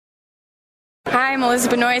Hi, I'm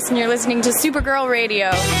Elizabeth Noyce, and you're listening to Supergirl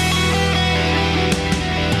Radio.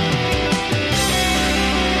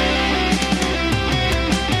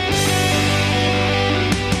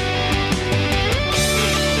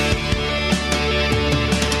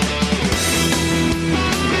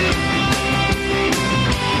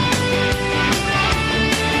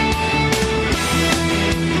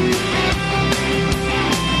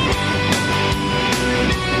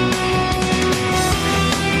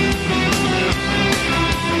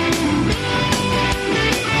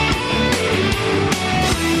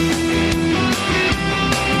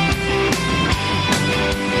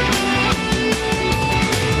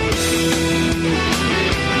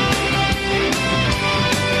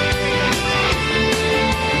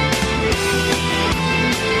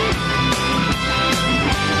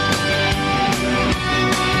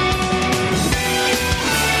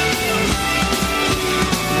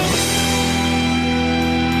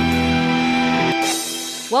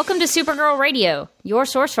 Welcome to Supergirl Radio, your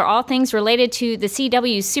source for all things related to the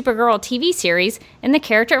CW's Supergirl TV series and the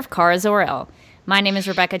character of Kara Zor-El. My name is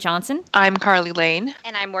Rebecca Johnson. I'm Carly Lane.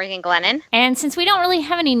 And I'm Morgan Glennon. And since we don't really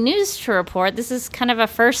have any news to report, this is kind of a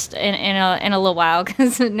first in a little while,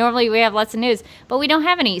 because normally we have lots of news, but we don't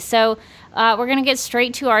have any. So we're going to get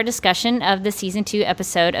straight to our discussion of the Season 2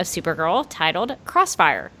 episode of Supergirl titled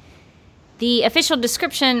Crossfire. The official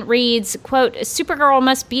description reads, quote, Supergirl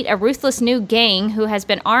must beat a ruthless new gang who has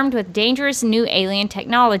been armed with dangerous new alien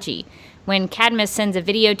technology. When Cadmus sends a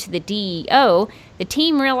video to the DEO, the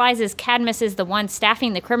team realizes Cadmus is the one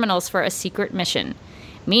staffing the criminals for a secret mission.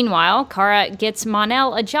 Meanwhile, Kara gets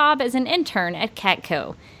Mon-El a job as an intern at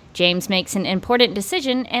Catco. James makes an important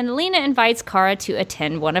decision, and Lena invites Kara to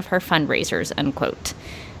attend one of her fundraisers, unquote.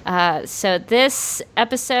 So this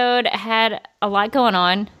episode had a lot going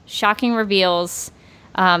on, shocking reveals,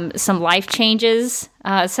 some life changes.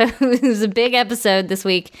 So it was a big episode this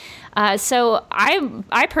week. So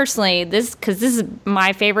I personally, because this is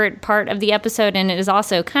my favorite part of the episode, and it is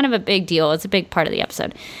also kind of a big deal. It's a big part of the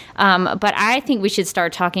episode. But I think we should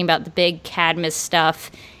start talking about the big Cadmus stuff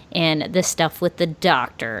and the stuff with the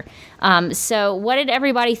Doctor. So what did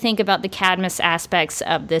everybody think about the Cadmus aspects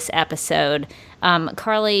of this episode?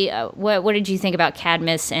 Carly, what did you think about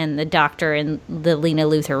Cadmus and the Doctor and the Lena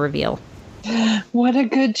Luthor reveal? What a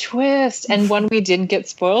good twist, and one we didn't get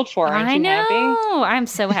spoiled for. Aren't you happy? I'm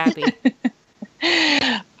so happy. Take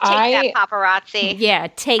that, paparazzi. Yeah,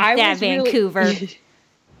 take that, Vancouver.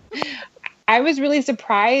 I was really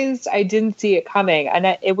surprised I didn't see it coming.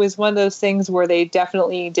 And it was one of those things where they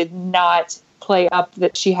definitely did not play up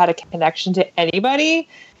that she had a connection to anybody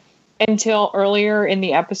until earlier in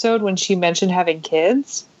the episode when she mentioned having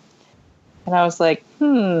kids. And I was like,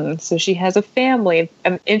 so she has a family.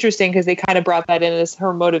 Interesting, because they kind of brought that in as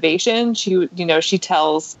her motivation. She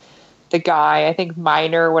tells the guy, I think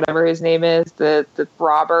Minor, whatever his name is, the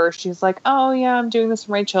robber, she's like, oh yeah, I'm doing this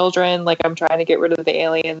for my children. Like, I'm trying to get rid of the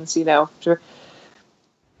aliens, to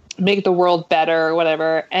make the world better or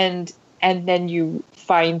whatever. And then you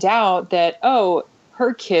find out that, oh,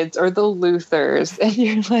 her kids are the Luthors. And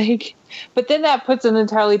you're like, but then that puts an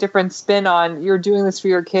entirely different spin on, you're doing this for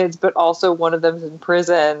your kids, but also one of them's in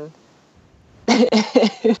prison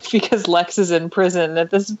because Lex is in prison at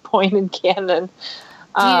this point in canon.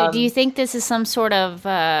 Do you think this is some sort of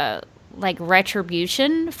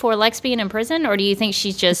retribution for Lex being in prison, or do you think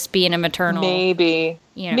she's just being a maternal? Maybe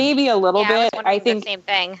a little bit. I think the same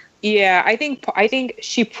thing. Yeah, I think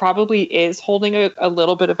she probably is holding a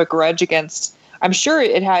little bit of a grudge against. I'm sure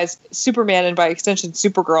it has Superman and by extension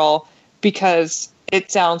Supergirl, because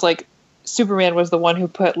it sounds like Superman was the one who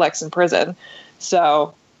put Lex in prison.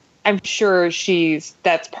 So I'm sure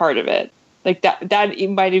that's part of it. Like that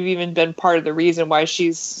might have even been part of the reason why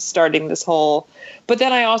she's starting this whole. But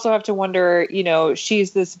then I also have to wonder,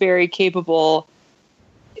 she's this very capable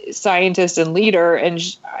scientist and leader, and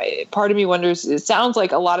part of me wonders, it sounds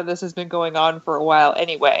like a lot of this has been going on for a while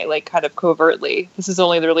anyway, like kind of covertly. This is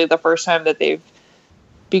only really the first time that they've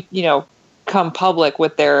come public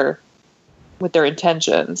with their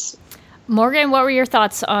intentions. Morgan, what were your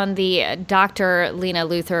thoughts on the Dr. Lena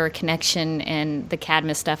Luthor connection and the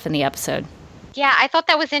Cadmus stuff in the episode? Yeah, I thought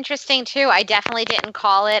that was interesting too. I definitely didn't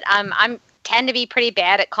call it. I'm tend to be pretty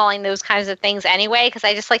bad at calling those kinds of things anyway, because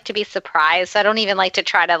I just like to be surprised. So I don't even like to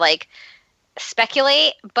try to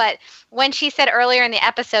speculate. But when she said earlier in the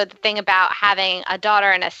episode the thing about having a daughter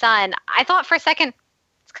and a son, I thought for a second,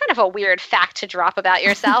 it's kind of a weird fact to drop about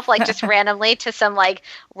yourself, just randomly to some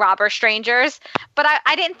robber strangers. But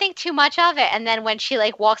I didn't think too much of it. And then when she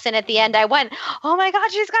walks in at the end, I went, oh my God,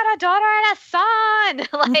 she's got a daughter and a son.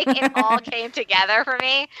 It all came together for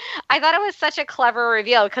me. I thought it was such a clever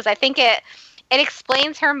reveal, because I think it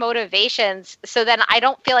explains her motivations. So then I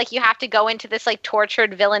don't feel like you have to go into this like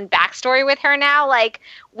tortured villain backstory with her now. Like,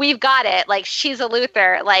 we've got it. Like, she's a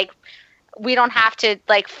Luthor. Like, we don't have to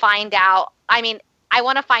like find out. I mean, I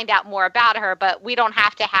want to find out more about her, but we don't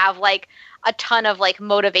have to have like a ton of like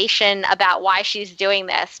motivation about why she's doing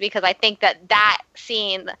this, because I think that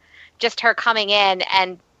scene, just her coming in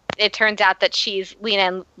and it turns out that she's Lena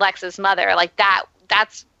and Lex's mother, like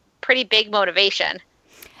that's pretty big motivation.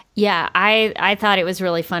 Yeah, I thought it was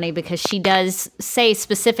really funny because she does say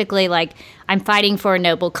specifically, like, I'm fighting for a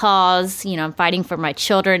noble cause, you know, I'm fighting for my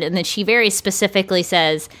children. And then she very specifically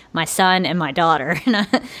says, my son and my daughter.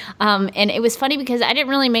 And it was funny because I didn't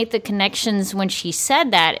really make the connections when she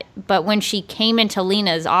said that. But when she came into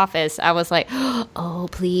Lena's office, I was like, oh,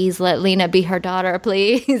 please let Lena be her daughter,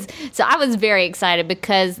 please. So I was very excited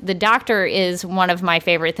because the Doctor is one of my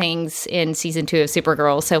favorite things in season 2 of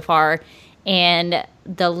Supergirl so far. And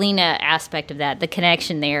the Lena aspect of that, the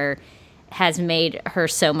connection there, has made her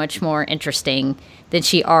so much more interesting than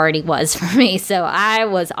she already was for me. So I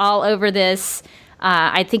was all over this.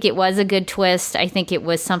 I think it was a good twist. I think it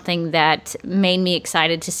was something that made me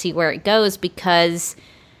excited to see where it goes, because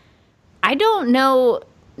I don't know,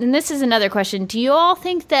 and this is another question, do you all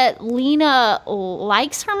think that Lena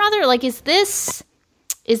likes her mother? Like, is this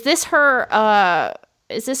her...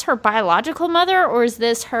 Is this her biological mother, or is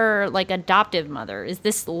this her like adoptive mother? Is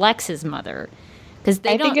this Lex's mother? Because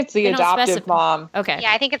I think it's the adoptive mom. Okay.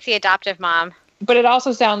 Yeah, I think it's the adoptive mom. But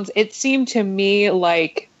it seemed to me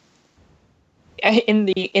like in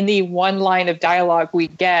the one line of dialogue we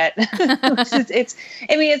get,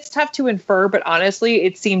 it's tough to infer, but honestly,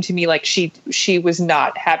 it seemed to me like she was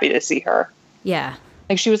not happy to see her. Yeah.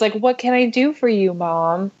 Like, she was like, "What can I do for you,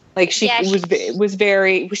 Mom?" Like, she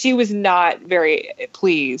was not very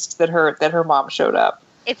pleased that her mom showed up.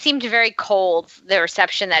 It seemed very cold, the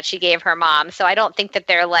reception that she gave her mom. So I don't think that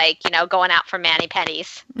they're like, going out for mani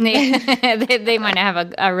pennies. They might not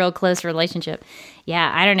have a real close relationship.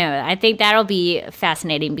 Yeah, I don't know. I think that'll be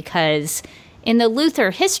fascinating because in the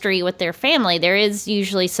Luthor history with their family, there is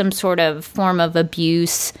usually some sort of form of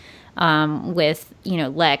abuse with,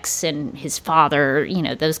 Lex and his father,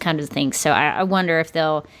 those kinds of things. So I wonder if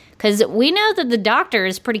they'll, because we know that the Doctor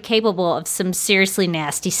is pretty capable of some seriously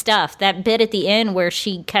nasty stuff. That bit at the end where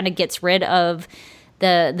she kind of gets rid of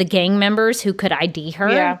the gang members who could ID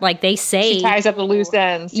her, like they say, she ties up the loose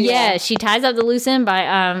ends. Yeah, she ties up the loose end by,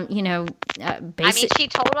 I mean, she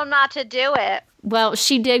told them not to do it. Well,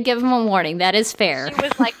 she did give him a warning. That is fair. She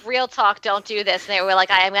was like, real talk, don't do this. And they were like,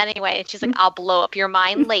 I am anyway. And she's like, I'll blow up your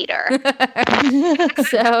mind later.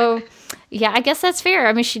 So, yeah, I guess that's fair.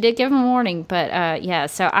 I mean, she did give him a warning. But,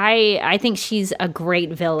 so I think she's a great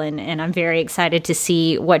villain. And I'm very excited to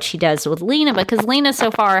see what she does with Lena. Because Lena so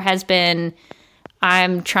far has been,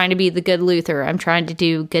 I'm trying to be the good Luthor. I'm trying to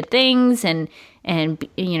do good things and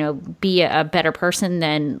be a better person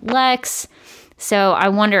than Lex. So I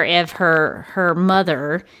wonder if her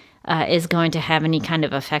mother is going to have any kind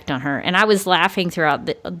of effect on her. And I was laughing throughout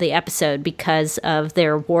the episode because of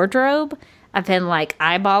their wardrobe. I've been like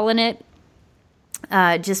eyeballing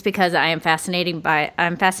it just because I'm fascinated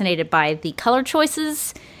by the color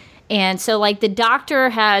choices. And so like the Doctor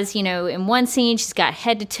has, in one scene she's got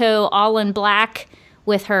head to toe all in black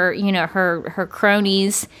with her, her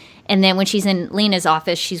cronies. And then when she's in Lena's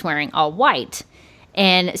office, she's wearing all white.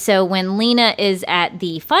 And so when Lena is at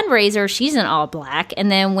the fundraiser, she's in all black. And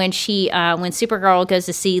then when when Supergirl goes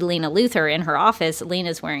to see Lena Luthor in her office,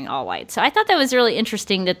 Lena's wearing all white. So I thought that was really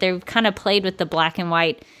interesting that they've kind of played with the black and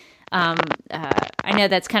white. I know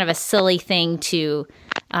that's kind of a silly thing to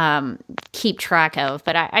keep track of,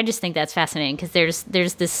 but I just think that's fascinating because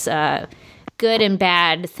there's this good and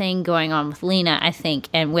bad thing going on with Lena, I think,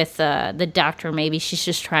 and with the Doctor, maybe she's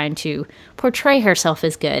just trying to portray herself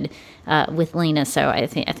as good with Lena. So I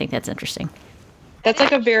think that's interesting. That's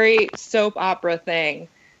like a very soap opera thing,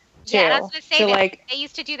 too. Yeah, I was going to say they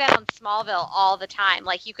used to do that on Smallville all the time.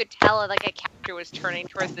 Like, you could tell like a character was turning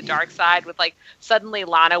towards the dark side with like suddenly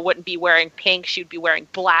Lana wouldn't be wearing pink, she'd be wearing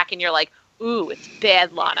black, and you're like, ooh, it's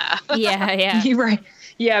bad Lana. Yeah. You're right.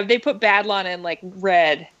 Yeah, they put bad Lana in like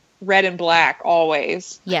red and black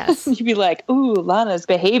always. Yes. You'd be like, ooh, Lana's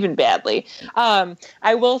behaving badly.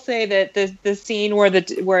 I will say that the scene where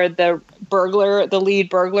the lead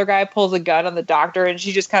burglar guy pulls a gun on the Doctor and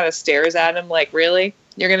she just kind of stares at him like, really?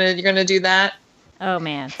 You're gonna do that? Oh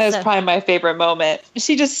man. That's probably my favorite moment.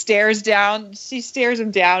 She just stares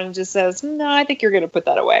him down and just says, no, I think you're gonna put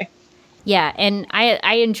that away. Yeah, and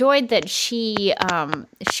I enjoyed that she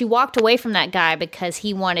walked away from that guy because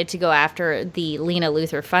he wanted to go after the Lena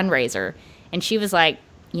Luthor fundraiser. And she was like,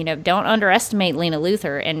 don't underestimate Lena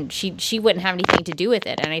Luthor, and she wouldn't have anything to do with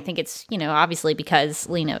it. And I think it's, obviously because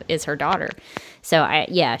Lena is her daughter. So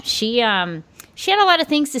she had a lot of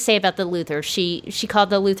things to say about the Luthor. She called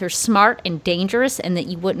the Luthor smart and dangerous, and that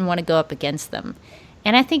you wouldn't want to go up against them.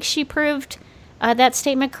 And I think she proved that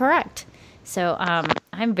statement correct. So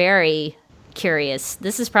I'm very curious.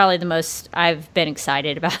 This is probably the most I've been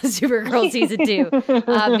excited about Supergirl season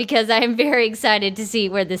 2 because I am very excited to see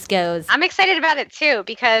where this goes. I'm excited about it too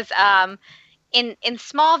because in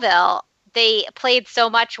Smallville they played so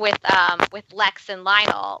much with Lex and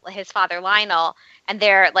Lionel, his father Lionel, and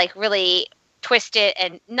they're like really twisted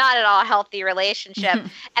and not at all healthy relationship.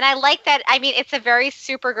 And I like that. I mean, it's a very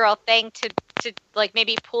Supergirl thing to like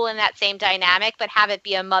maybe pull in that same dynamic, but have it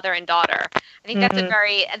be a mother and daughter. I think that's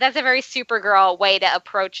a very Supergirl way to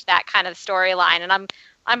approach that kind of storyline, and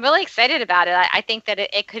I'm really excited about it. I think that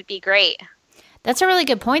it could be great. That's a really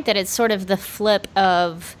good point. That it's sort of the flip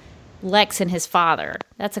of Lex and his father.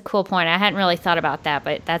 That's a cool point. I hadn't really thought about that,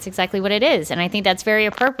 but that's exactly what it is, and I think that's very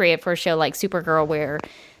appropriate for a show like Supergirl, where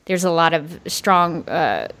there's a lot of strong,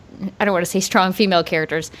 I don't want to say strong female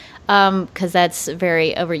characters, because that's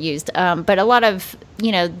very overused. But a lot of,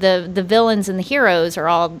 the villains and the heroes are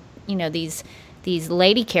all, these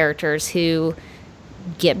lady characters who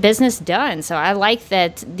get business done. So I like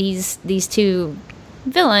that these two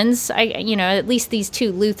villains, at least these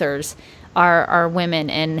two Luthors, are women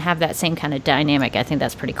and have that same kind of dynamic. I think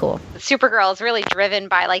that's pretty cool. Supergirl is really driven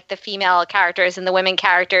by like the female characters and the women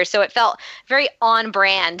characters, so it felt very on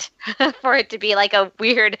brand for it to be like a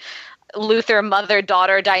weird Luthor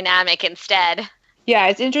mother-daughter dynamic instead. Yeah,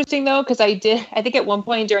 it's interesting though, because I think at one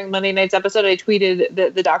point during Monday night's episode, I tweeted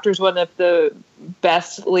that the Doctor's one of the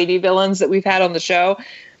best lady villains that we've had on the show.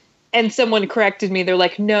 And someone corrected me. They're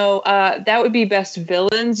like, no, that would be best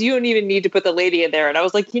villains. You don't even need to put the lady in there. And I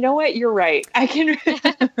was like, you know what? You're right. I can.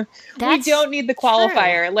 We don't need the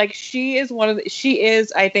qualifier. True. Like she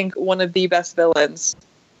is, I think, one of the best villains,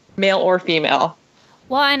 male or female.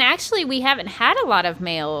 Well, and actually, we haven't had a lot of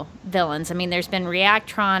male villains. I mean, there's been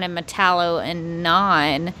Reactron and Metallo and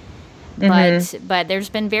Non, but there's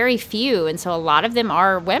been very few, and so a lot of them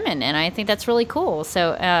are women, and I think that's really cool.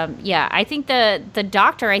 So, I think the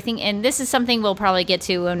Doctor, and this is something we'll probably get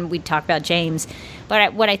to when we talk about James,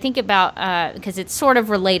 but what I think about, because it's sort of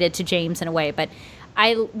related to James in a way, but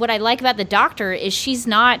what I like about the Doctor is she's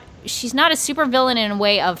not a supervillain in a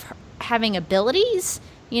way of having abilities.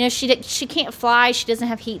 She can't fly. She doesn't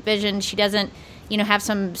have heat vision. She doesn't, have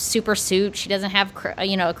some super suit. She doesn't have,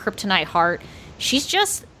 a kryptonite heart. She's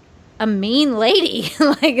just a mean lady.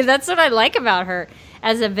 Like, that's what I like about her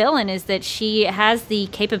as a villain, is that she has the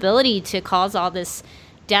capability to cause all this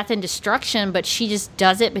death and destruction, but she just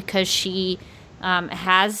does it because she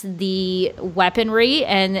has the weaponry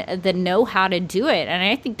and the know-how to do it. And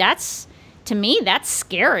I think to me, that's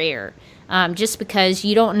scarier. Just because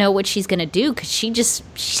you don't know what she's going to do, because she's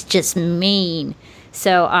just mean.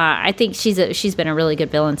 So I think she's been a really good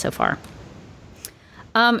villain so far.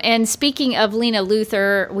 And speaking of Lena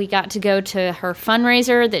Luthor, we got to go to her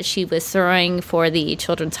fundraiser that she was throwing for the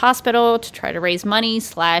Children's Hospital to try to raise money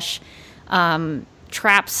 /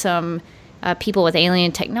 trap some people with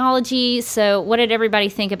alien technology. So what did everybody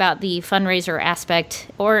think about the fundraiser aspect,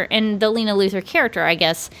 and the Lena Luthor character, I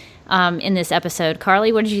guess, in this episode?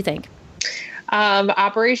 Carly, what did you think?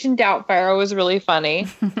 Operation Doubtfire was really funny.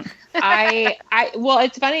 Well,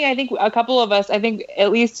 it's funny. I think a couple of us, at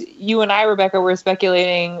least you and I, Rebecca, were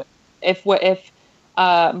speculating if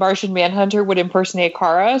Martian Manhunter would impersonate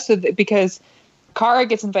Kara. Because Kara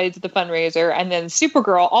gets invited to the fundraiser, and then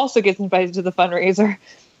Supergirl also gets invited to the fundraiser.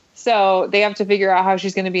 So they have to figure out how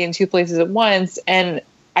she's going to be in two places at once. And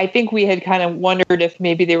I think we had kind of wondered if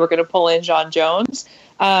maybe they were going to pull in John Jones.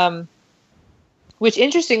 Which,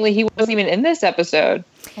 interestingly, he wasn't even in this episode.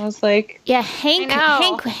 I was like... Yeah,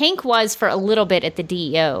 Hank was for a little bit at the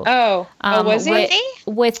DEO. Oh, was he?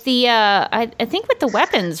 With the, I think with the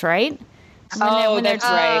weapons, right? When they're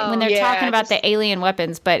talking about the alien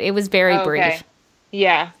weapons, but it was very brief.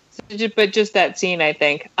 Yeah, but just that scene, I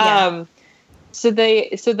think. Yeah. So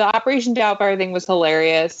the Operation Doubtfire thing was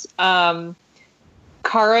hilarious.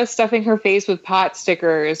 Kara stuffing her face with pot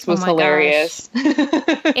stickers was hilarious.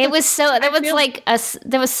 It was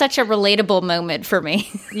that was such a relatable moment for me.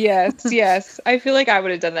 Yes. I feel like I would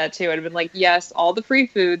have done that too. I'd have been like, yes, all the free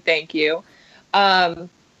food, thank you. I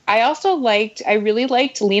really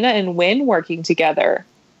liked Lena and Winn working together.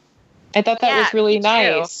 I thought that was really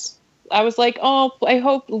nice. Too. I was like, oh, I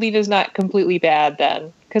hope Lena's not completely bad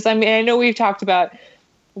then. Because I know we've talked about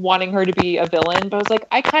wanting her to be a villain, but I was like,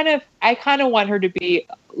 I kind of want her to be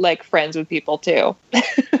like friends with people too.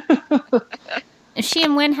 she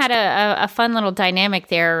and Wynn had a fun little dynamic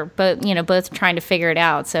there, but both trying to figure it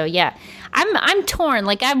out. So yeah, I'm torn.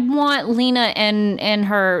 Like, I want Lena and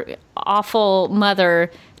her awful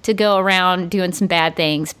mother to go around doing some bad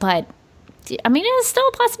things, but I mean, it's still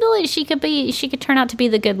a possibility she could turn out to be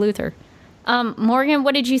the good Luther. Morgan,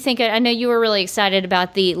 what did you think? I know you were really excited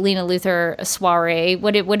about the Lena Luthor soiree.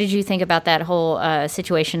 What did you think about that whole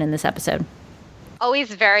situation in this episode?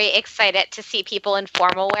 Always very excited to see people in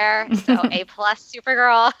formal wear. So A+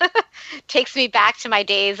 Supergirl takes me back to my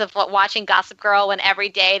days of watching Gossip Girl when every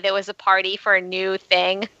day there was a party for a new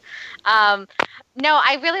thing. No,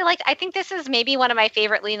 I really liked. I think this is maybe one of my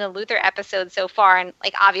favorite Lena Luthor episodes so far, and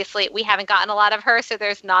like obviously we haven't gotten a lot of her, so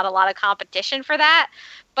there's not a lot of competition for that.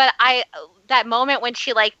 But that moment when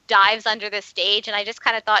she like dives under the stage, and I just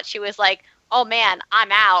kind of thought she was like, oh man,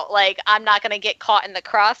 I'm out. Like, I'm not going to get caught in the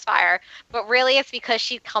crossfire. But really it's because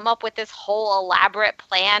she'd come up with this whole elaborate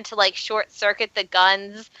plan to like short circuit the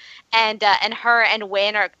guns, and her and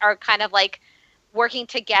Wynn are kind of like working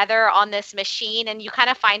together on this machine, and you kind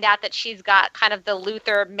of find out that she's got kind of the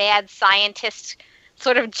Luthor mad scientist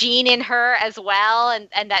sort of gene in her as well,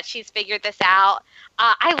 and that she's figured this out.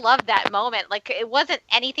 I love that moment. Like, it wasn't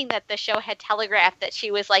anything that the show had telegraphed that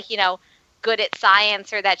she was like, good at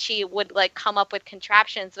science or that she would like come up with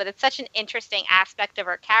contraptions, but it's such an interesting aspect of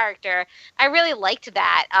her character. I really liked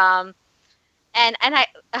that. And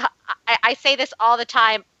I say this all the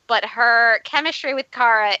time, but her chemistry with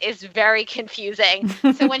Kara is very confusing.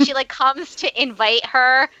 So when she like comes to invite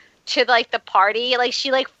her to like the party, like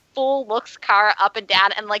she like full looks Kara up and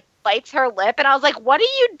down and like bites her lip, and I was like, what are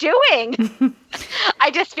you doing?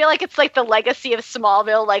 I just feel like it's like the legacy of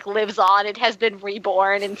Smallville like lives on. It has been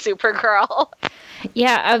reborn in Supergirl.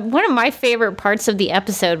 Yeah, one of my favorite parts of the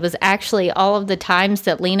episode was actually all of the times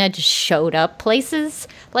that Lena just showed up places.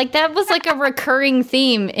 Like, that was like a recurring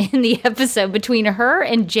theme in the episode between her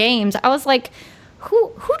and James. I was like,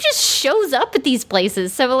 who just shows up at these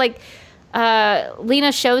places? So like,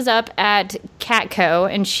 Lena shows up at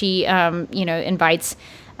Catco, and she invites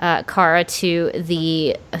Kara to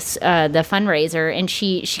the fundraiser, and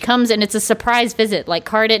she comes, and it's a surprise visit. Like,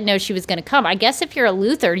 Kara didn't know she was going to come. I guess if you're a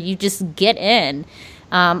Luthor, you just get in.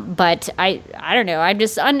 But I don't know.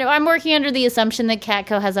 I'm working under the assumption that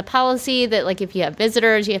Catco has a policy that like if you have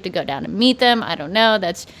visitors, you have to go down and meet them. I don't know.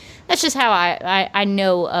 That's just how I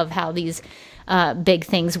know of how these big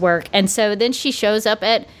things work. And so then she shows up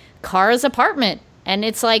at Kara's apartment, and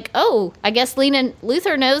it's like, oh, I guess Lena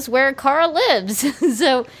Luthor knows where Kara lives.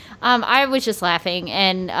 So I was just laughing,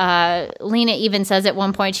 and Lena even says at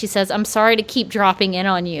one point, she says, I'm sorry to keep dropping in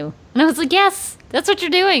on you. And I was like, yes, that's what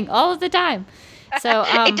you're doing all of the time. So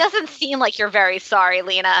it doesn't seem like you're very sorry,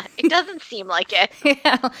 Lena. It doesn't seem like it.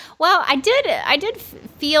 Yeah. Well, I did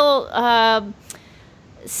feel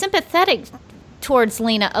sympathetic towards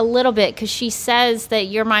Lena a little bit, because she says that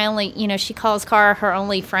you're my only, she calls Kara her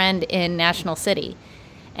only friend in National City.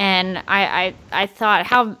 And I thought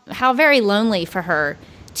how very lonely for her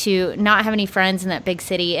to not have any friends in that big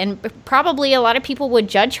city. And probably a lot of people would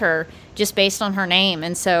judge her just based on her name.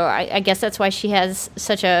 And so I guess that's why she has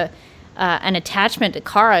such an attachment to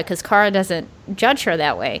Kara, because Kara doesn't judge her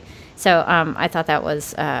that way. So I thought that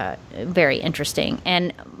was very interesting.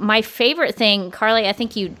 And my favorite thing, Carly, I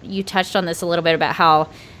think you touched on this a little bit about how,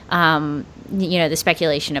 the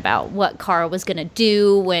speculation about what Kara was going to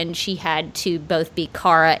do when she had to both be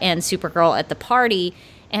Kara and Supergirl at the party.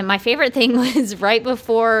 And my favorite thing was right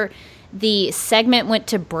before the segment went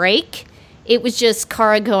to break, it was just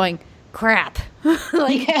Kara going, crap.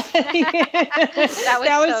 Like, that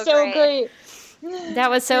was so great. That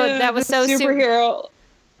was so superhero.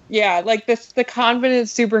 Yeah, like the confident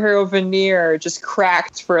superhero veneer just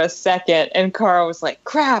cracked for a second, and Kara was like,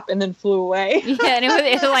 crap, and then flew away. Yeah, and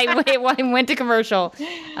it went to commercial.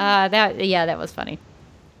 That was funny.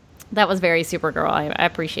 That was very Supergirl. I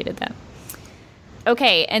appreciated that.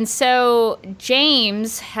 Okay, and so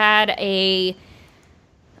James had a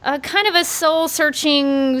kind of a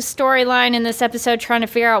soul-searching storyline in this episode, trying to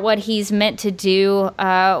figure out what he's meant to do.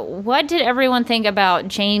 What did everyone think about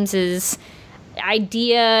James's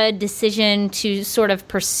decision to sort of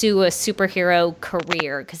pursue a superhero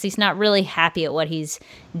career, because he's not really happy at what he's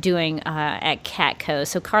doing at Catco?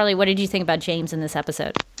 So Carly, what did you think about James in this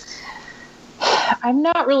episode? I'm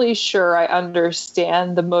not really sure I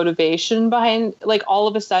understand the motivation behind, like, all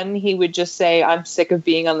of a sudden he would just say, I'm sick of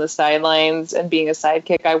being on the sidelines and being a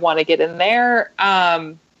sidekick. I want to get in there.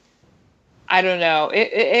 I don't know.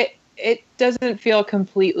 It doesn't feel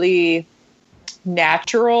completely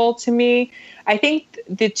natural to me. I think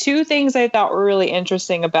the two things I thought were really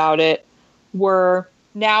interesting about it were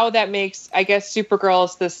now that makes, I guess, Supergirl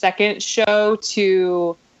is the second show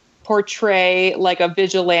to portray like a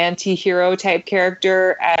vigilante hero type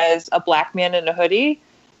character as a black man in a hoodie,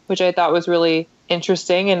 which I thought was really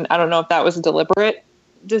interesting. And I don't know if that was a deliberate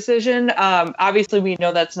decision. Obviously, we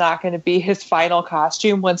know that's not going to be his final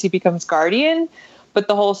costume once he becomes Guardian. But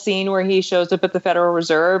the whole scene where he shows up at the Federal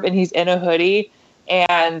Reserve and he's in a hoodie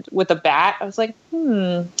and with a bat, I was like,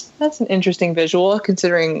 that's an interesting visual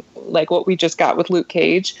considering like what we just got with Luke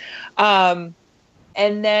Cage. And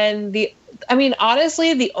then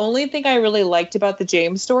honestly, the only thing I really liked about the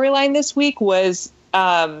James storyline this week was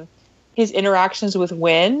his interactions with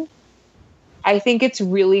Winn. I think it's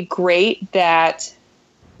really great that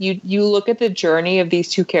you look at the journey of these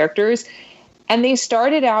two characters, and they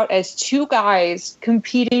started out as two guys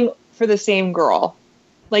competing for the same girl.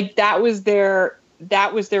 Like that was their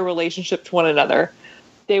relationship to one another.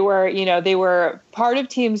 They were part of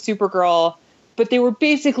Team Supergirl, but they were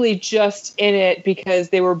basically just in it because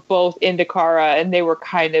they were both into Kara, and they were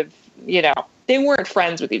kind of, they weren't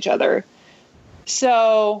friends with each other.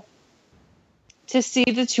 So to see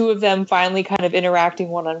the two of them finally kind of interacting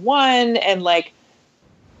one-on-one, and like,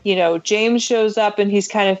 James shows up and he's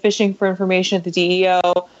kind of fishing for information at the DEO.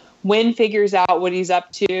 Winn figures out what he's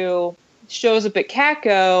up to, shows up at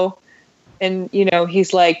Catco, and,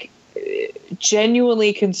 he's like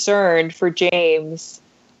genuinely concerned for James,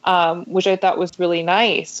 which I thought was really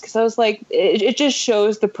nice. Because I was like, it just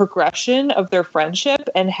shows the progression of their friendship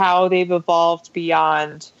and how they've evolved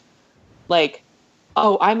beyond like,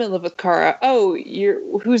 oh, I'm in love with Kara. Oh,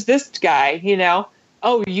 who's this guy?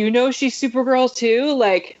 Oh, she's Supergirl too?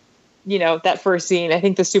 Like, that first scene, I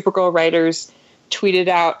think the Supergirl writers tweeted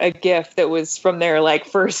out a GIF that was from their like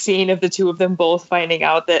first scene of the two of them both finding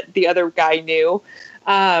out that the other guy knew.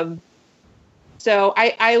 So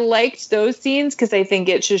I liked those scenes because I think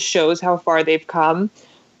it just shows how far they've come.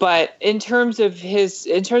 But in terms of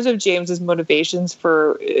James's motivations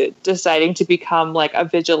for deciding to become like a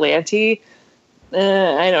vigilante,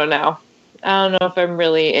 I don't know. I don't know if I'm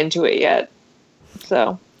really into it yet.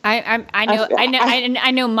 So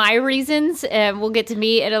I know my reasons. We'll get to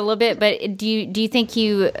me in a little bit, but do you think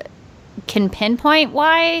you can pinpoint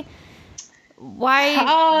why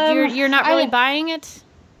you're not really buying it?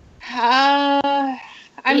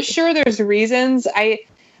 I'm sure there's reasons. I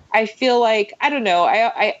feel like, I don't know.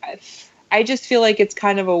 I just feel like it's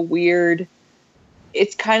kind of a weird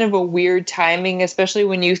timing, especially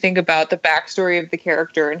when you think about the backstory of the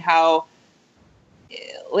character and how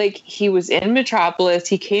like he was in Metropolis,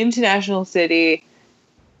 he came to National City,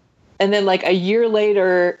 and then like a year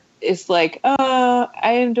later it's like,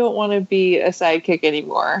 I don't want to be a sidekick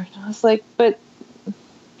anymore. And I was like, but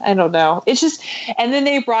I don't know. It's just, and then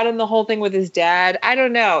they brought in the whole thing with his dad. I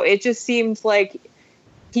don't know. It just seems like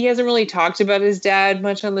he hasn't really talked about his dad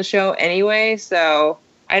much on the show anyway, so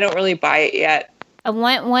I don't really buy it yet.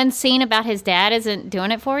 One scene about his dad isn't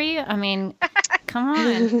doing it for you? I mean, come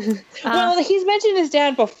on. Well, he's mentioned his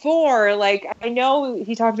dad before. Like, I know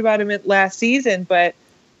he talked about him last season, but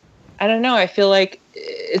I don't know. I feel like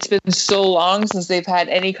it's been so long since they've had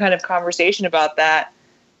any kind of conversation about that.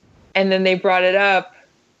 And then they brought it up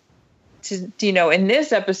to, in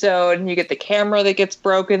this episode, and you get the camera that gets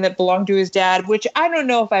broken that belonged to his dad, which I don't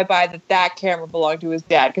know if I buy that camera belonged to his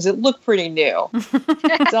dad because it looked pretty new.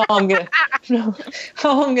 That's all I'm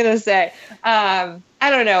gonna say. I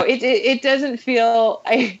don't know. It doesn't feel.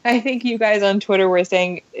 I think you guys on Twitter were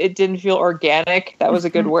saying it didn't feel organic. That was a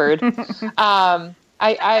good word.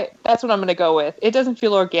 I that's what I'm gonna go with. It doesn't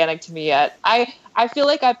feel organic to me yet. I feel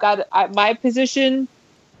like I've got my position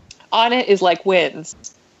on it is like Winn's,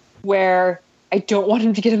 where I don't want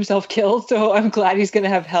him to get himself killed, so I'm glad he's going to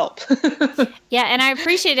have help. Yeah, and I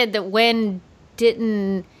appreciated that Winn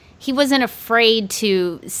he wasn't afraid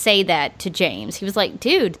to say that to James. He was like,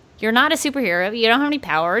 dude, you're not a superhero. You don't have any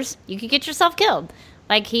powers. You could get yourself killed.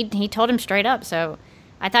 Like, he told him straight up, so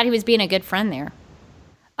I thought he was being a good friend there.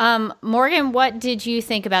 Morgan, what did you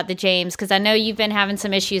think about the James? Because I know you've been having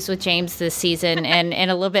some issues with James this season and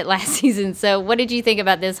a little bit last season. So what did you think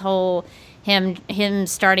about this whole him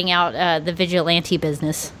starting out the vigilante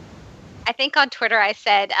business? I think on Twitter I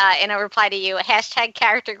said in a reply to you, hashtag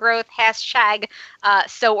character growth, hashtag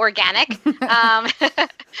so organic.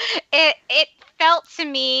 It felt to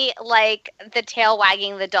me like the tail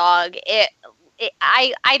wagging the dog.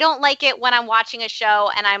 I don't like it when I'm watching a show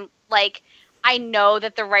and I'm like, I know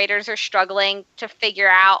that the writers are struggling to figure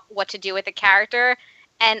out what to do with the character.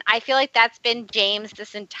 And I feel like that's been James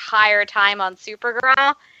this entire time on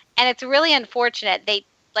Supergirl. And it's really unfortunate. They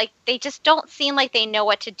just don't seem like they know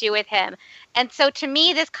what to do with him. And so to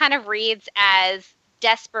me, this kind of reads as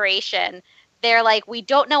desperation they're like, we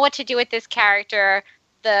don't know what to do with this character.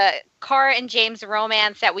 The Cara and James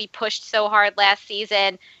romance that we pushed so hard last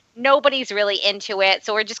season, nobody's really into it,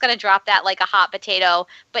 so we're just going to drop that like a hot potato.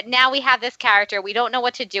 But now we have this character. We don't know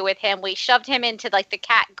what to do with him. We shoved him into like the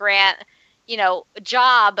Cat Grant,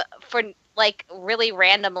 job for like really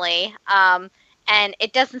randomly. And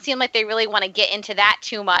it doesn't seem like they really want to get into that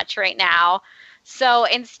too much right now. So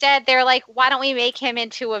instead, they're like, why don't we make him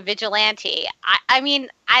into a vigilante? I mean,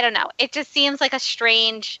 I don't know. It just seems like a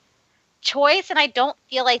strange choice, and I don't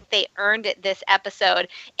feel like they earned it this episode.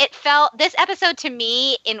 This episode to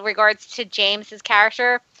me, in regards to James's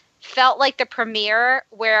character, felt like the premiere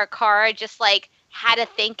where Cara just like had to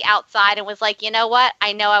think outside and was like, you know what?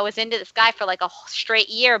 I know I was into this guy for like a straight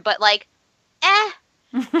year, but like,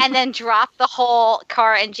 and then dropped the whole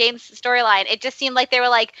Cara and James storyline. It just seemed like they were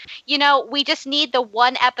like, we just need the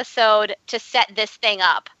one episode to set this thing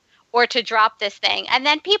up or to drop this thing. And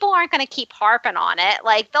then people aren't going to keep harping on it.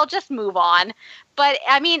 Like, they'll just move on. But,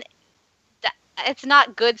 I mean, it's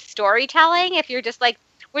not good storytelling if you're just like,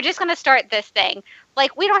 we're just going to start this thing.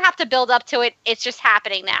 Like, we don't have to build up to it. It's just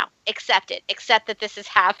happening now. Accept it. Accept that this is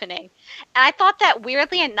happening. And I thought that,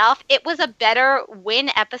 weirdly enough, it was a better Win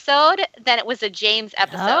episode than it was a James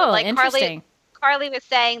episode. Oh, like interesting. Carly was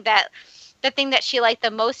saying that the thing that she liked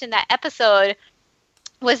the most in that episode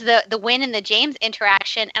was the Win and the James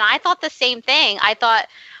interaction. And I thought the same thing. I thought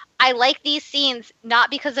I like these scenes not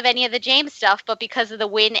because of any of the James stuff, but because of the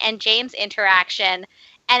Win and James interaction.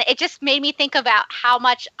 And it just made me think about how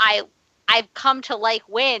much I've come to like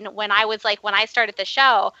Win. When I started the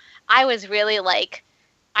show, I was really like,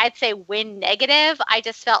 I'd say Win negative. I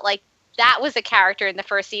just felt like that was a character in the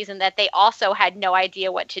first season that they also had no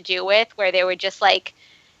idea what to do with, where they were just like,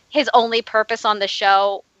 his only purpose on the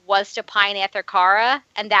show was to pine after Cara,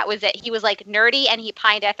 and that was it. He was like nerdy and he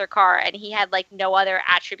pined after Cara, and he had like no other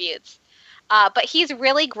attributes. But he's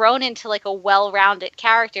really grown into like a well-rounded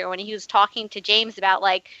character when he was talking to James about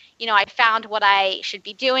like, I found what I should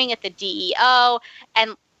be doing at the DEO.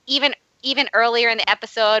 And even earlier in the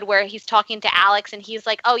episode where he's talking to Alex and he's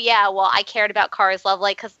like, oh yeah, well, I cared about Cara's love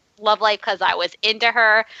life because I was into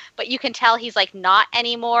her. But you can tell he's like not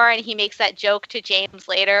anymore. And he makes that joke to James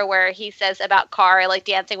later where he says about Cara like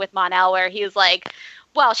dancing with Mon-El, where he's like,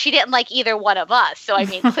 well, she didn't like either one of us. So, I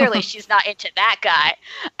mean, clearly she's not into that guy.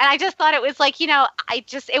 And I just thought it was like,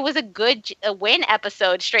 it was a Win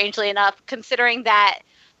episode, strangely enough, considering that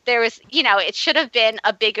there was, it should have been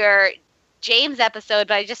a bigger James episode,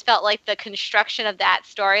 but I just felt like the construction of that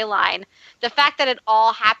storyline, the fact that it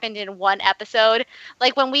all happened in one episode,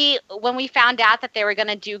 like when we found out that they were going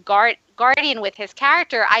to do Guardian with his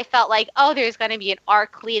character, I felt like, oh, there's going to be an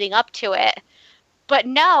arc leading up to it. But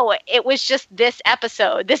no, it was just this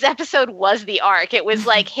episode. This episode was the arc. It was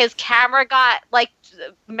like his camera got like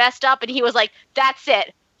messed up and he was like, that's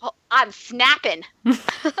it. I'm snapping.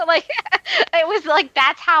 Like, it was like,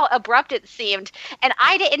 that's how abrupt it seemed. And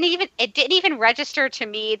it didn't even register to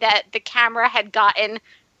me that the camera had gotten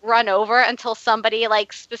run over until somebody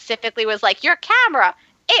like specifically was like, your camera,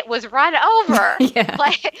 it was run over. Yeah.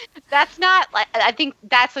 Like, that's not, like, I think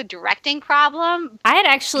that's a directing problem. I had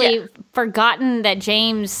actually forgotten that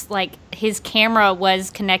James, like, his camera was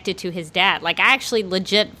connected to his dad. Like, I actually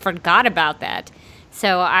legit forgot about that.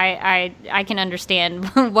 So I can understand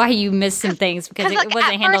why you missed some things because it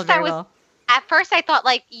wasn't handled very well. At first I thought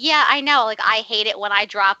like, yeah, I know, like I hate it when I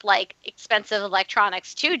drop like expensive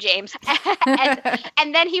electronics too, James.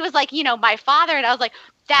 and then he was like, my father, and I was like,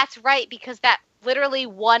 that's right, because that literally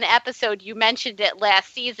one episode you mentioned it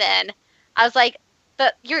last season. I was like,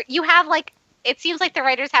 you have like, it seems like the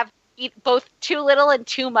writers have both too little and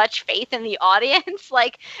too much faith in the audience.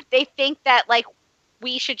 Like they think that like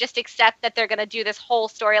we should just accept that they're going to do this whole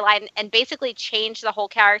storyline and basically change the whole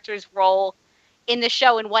character's role in the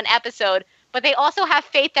show in one episode. But they also have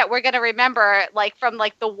faith that we're going to remember, like, from,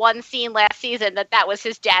 like, the one scene last season that was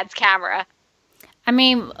his dad's camera. I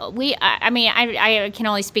mean, I can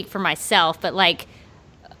only speak for myself, but, like,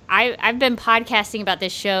 I've been podcasting about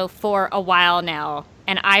this show for a while now,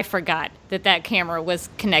 and I forgot that camera was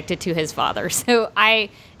connected to his father. So I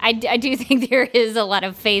do think there is a lot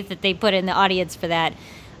of faith that they put in the audience for that.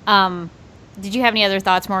 Did you have any other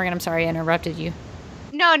thoughts, Morgan? I'm sorry I interrupted you.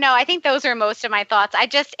 No, I think those are most of my thoughts.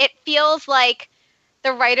 It feels like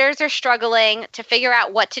the writers are struggling to figure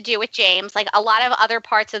out what to do with James. Like, a lot of other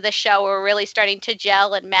parts of the show are really starting to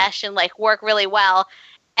gel and mesh and, like, work really well.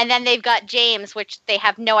 And then they've got James, which they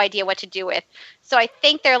have no idea what to do with. So I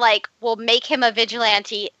think they're like, we'll make him a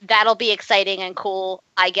vigilante. That'll be exciting and cool,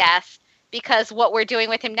 I guess, because what we're doing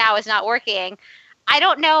with him now is not working. I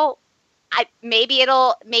don't know. Maybe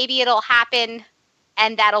it'll happen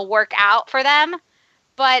and that'll work out for them.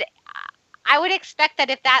 But I would expect that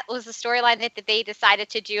if that was the storyline that they decided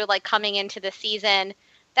to do, like coming into the season,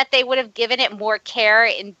 that they would have given it more care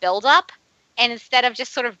in build-up, and instead of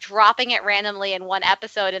just sort of dropping it randomly in one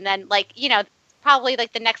episode, and then, like, you know, probably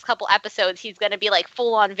like the next couple episodes he's going to be like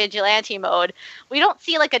full-on vigilante mode. We don't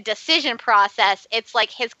see like a decision process. It's like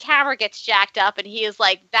his camera gets jacked up and he is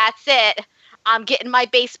like, that's it, I'm getting my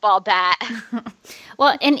baseball bat.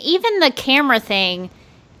 Well, and even the camera thing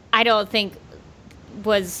I don't think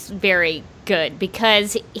was very good,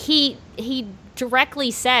 because he directly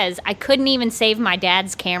says, I couldn't even save my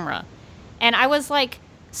dad's camera. And I was like,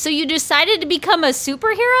 so you decided to become a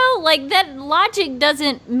superhero? Like, that logic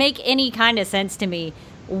doesn't make any kind of sense to me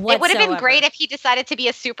whatsoever. It would have been great if he decided to be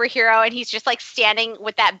a superhero and he's just like standing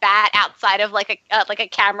with that bat outside of like a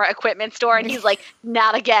camera equipment store, and he's like,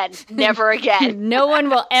 not again, never again. No one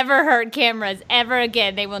will ever hurt cameras ever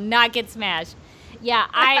again. They will not get smashed. Yeah,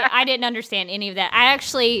 I didn't understand any of that. I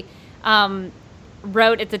actually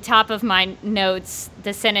wrote at the top of my notes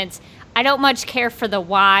the sentence, I don't much care for the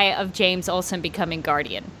why of James Olsen becoming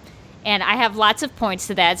Guardian. And I have lots of points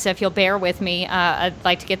to that, so if you'll bear with me, I'd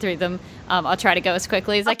like to get through them. I'll try to go as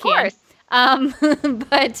quickly as I can. Of course.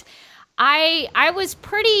 But I was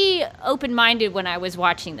pretty open-minded when I was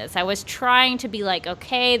watching this. I was trying to be like,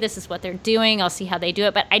 okay, this is what they're doing. I'll see how they do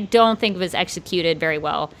it. But I don't think it was executed very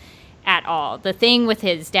well at all. The thing with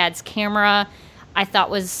his dad's camera, I thought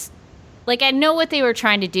was... Like, I know what they were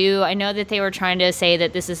trying to do. I know that they were trying to say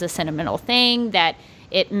that this is a sentimental thing, that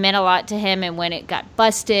it meant a lot to him, and when it got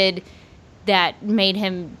busted, that made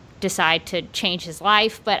him decide to change his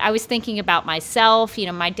life. But I was thinking about myself. You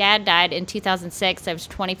know, my dad died in 2006. I was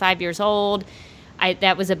 25 years old.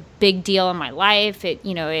 That was a big deal in my life. It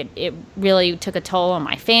really took a toll on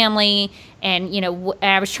my family. And, you know,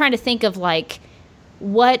 I was trying to think of, like,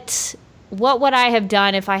 what would I have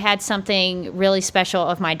done if I had something really special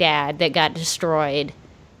of my dad that got destroyed?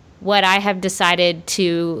 Would I have decided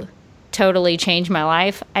to totally change my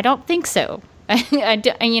life? I don't think so.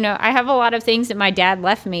 I have a lot of things that my dad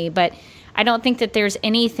left me, but I don't think that there's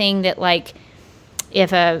anything that, like,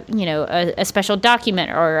 if a special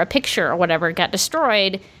document or a picture or whatever got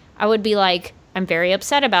destroyed, I would be like, I'm very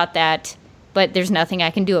upset about that, but there's nothing I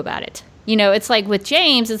can do about it. You know, it's like with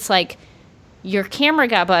James, it's like, your camera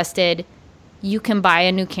got busted, you can buy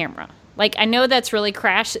a new camera. Like, I know that's really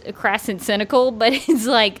crass and cynical, but it's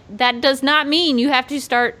like, that does not mean you have to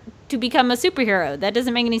start to become a superhero. That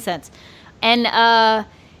doesn't make any sense. And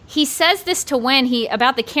he says this to Wen,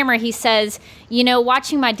 about the camera, he says, you know,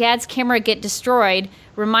 watching my dad's camera get destroyed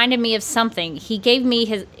reminded me of something. He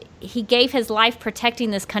gave his life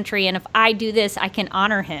protecting this country, and if I do this, I can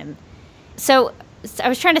honor him. So I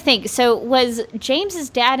was trying to think, so was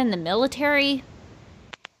James's dad in the military?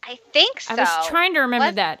 I think so. I was trying to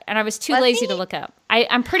remember that, and I was too lazy to look up.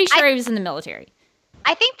 I'm pretty sure he was in the military.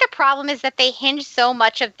 I think the problem is that they hinge so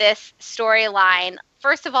much of this storyline.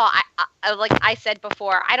 First of all, I like I said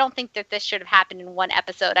before, I don't think that this should have happened in one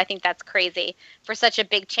episode. I think that's crazy for such a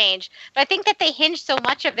big change. But I think that they hinge so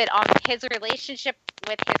much of it on his relationship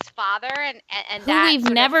with his father and who we've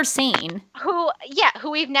never seen. Who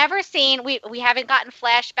we've never seen. We haven't gotten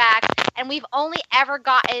flashbacks, and we've only ever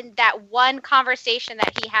gotten that one conversation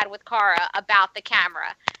that he had with Kara about the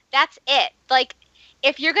camera. That's it. Like,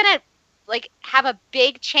 if you're gonna like have a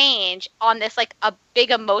big change on this, like a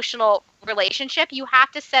big emotional relationship, you have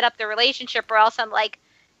to set up the relationship, or else I'm like,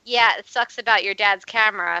 yeah, it sucks about your dad's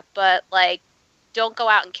camera, but like, don't go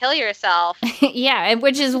out and kill yourself. Yeah,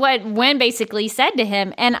 which is what Wen basically said to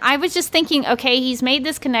him. And I was just thinking, okay, he's made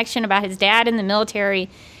this connection about his dad in the military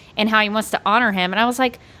and how he wants to honor him. And I was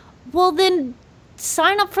like, well, then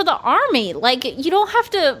sign up for the army. Like, you don't have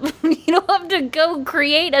to go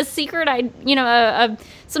create a secret,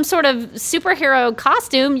 some sort of superhero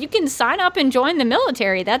costume. You can sign up and join the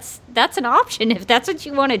military. That's an option if that's what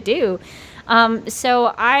you want to do.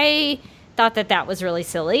 So I thought that was really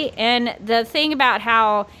silly. And the thing about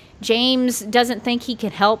how James doesn't think he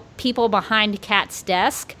can help people behind Kat's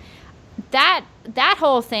desk, that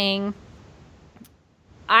whole thing,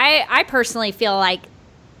 I personally feel like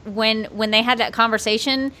when they had that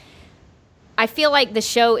conversation, I feel like the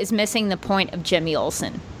show is missing the point of Jimmy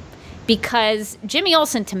Olsen. Because Jimmy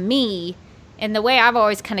Olsen, to me, and the way I've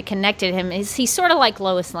always kind of connected him, is he's sort of like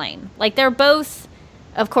Lois Lane. Like, they're both,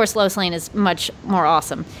 of course, Lois Lane is much more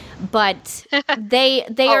awesome, but they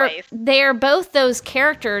are both those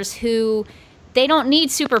characters who, they don't need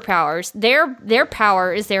superpowers. Their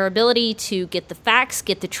power is their ability to get the facts,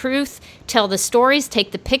 get the truth, tell the stories,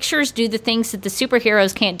 take the pictures, do the things that the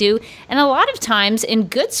superheroes can't do. And a lot of times in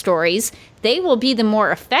good stories, they will be the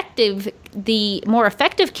more effective the more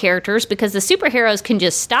effective characters because the superheroes can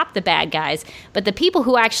just stop the bad guys, but the people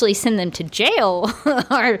who actually send them to jail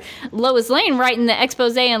are Lois Lane writing the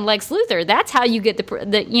expose on Lex Luthor. That's how you get the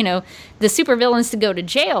supervillains to go to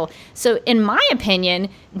jail. So in my opinion,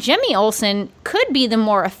 Jimmy Olsen could be the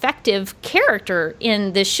more effective character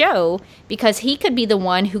in the show because he could be the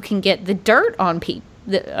one who can get the dirt on people.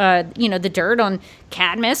 The dirt on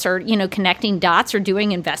Cadmus, or connecting dots or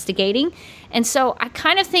doing investigating. And so I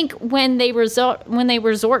kind of think when they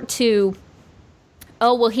resort to,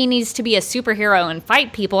 oh well, he needs to be a superhero and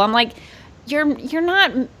fight people, I'm like, you're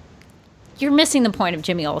missing the point of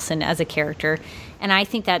Jimmy Olsen as a character, and I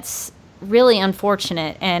think that's really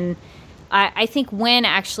unfortunate. And I think Wynn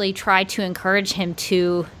actually tried to encourage him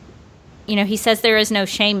to, he says there is no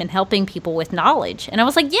shame in helping people with knowledge, and I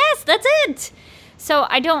was like, yes, that's it. So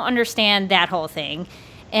I don't understand that whole thing.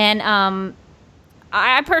 And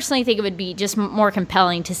I personally think it would be just more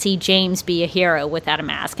compelling to see James be a hero without a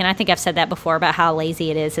mask. And I think I've said that before about how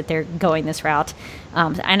lazy it is that they're going this route.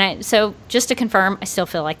 So just to confirm, I still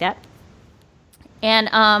feel like that. And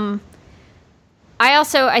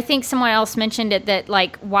I think someone else mentioned it, that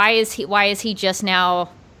like, why is he just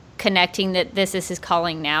now connecting that this is his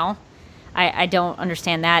calling now? I don't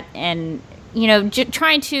understand that. And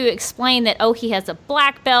trying to explain that, oh, he has a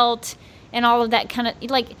black belt and all of that kind of,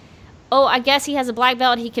 like, oh, I guess he has a black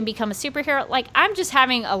belt, he can become a superhero. Like, I'm just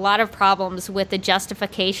having a lot of problems with the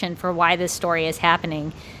justification for why this story is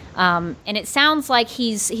happening. And it sounds like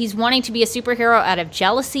he's wanting to be a superhero out of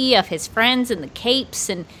jealousy of his friends and the Capes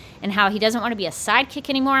and how he doesn't want to be a sidekick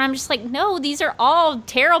anymore. And I'm just like, no, these are all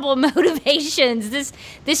terrible motivations.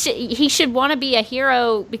 He should want to be a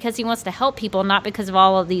hero because he wants to help people, not because of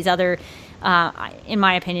all of these other, in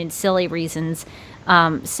my opinion, silly reasons.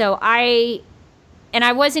 I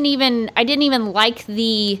didn't even like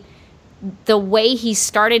the way he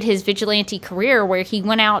started his vigilante career, where he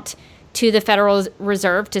went out to the Federal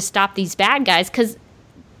Reserve to stop these bad guys. Because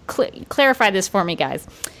clarify this for me, guys.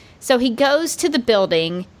 So he goes to the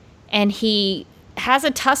building and he has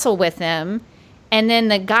a tussle with them, and then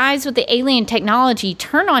the guys with the alien technology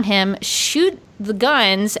turn on him, shoot the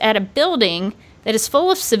guns at a building that is full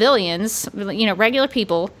of civilians, regular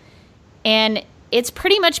people, and it's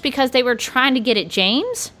pretty much because they were trying to get at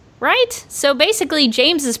James, right? So basically,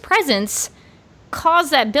 James's presence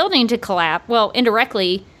caused that building to collapse. Well,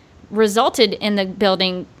 indirectly resulted in the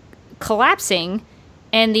building collapsing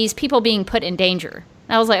and these people being put in danger.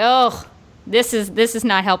 I was like, oh, this is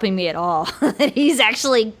not helping me at all. He's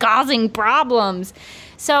actually causing problems.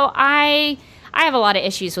 So I have a lot of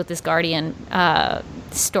issues with this Guardian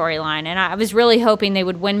storyline, and I was really hoping they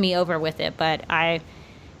would win me over with it, but I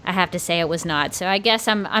have to say it was not. So I guess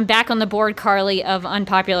I'm back on the board, Carly, of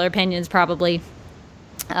unpopular opinions, probably,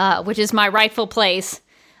 which is my rightful place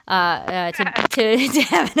to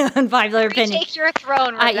have an unpopular opinion. Take your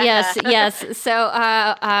throne, Rebecca. Yes. So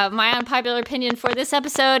my unpopular opinion for this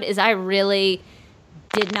episode is I really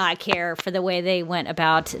did not care for the way they went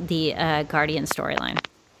about the Guardian storyline.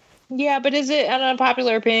 Yeah, but is it an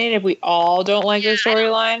unpopular opinion if we all don't like the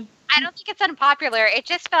storyline? I don't think it's unpopular. It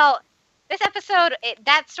just felt, this episode,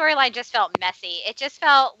 that storyline just felt messy. It just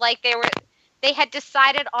felt like they had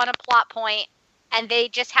decided on a plot point and they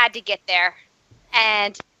just had to get there.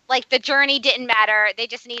 And like the journey didn't matter. They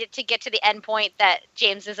just needed to get to the end point that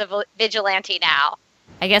James is a vigilante now.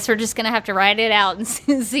 I guess we're just going to have to ride it out and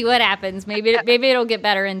see what happens. Maybe it'll get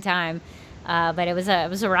better in time. But it was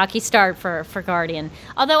a rocky start for Guardian.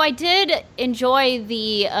 Although I did enjoy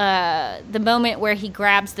the moment where he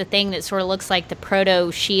grabs the thing that sort of looks like the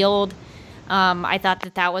proto shield. I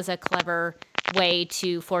thought that was a clever way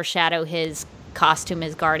to foreshadow his costume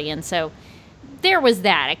as Guardian. So there was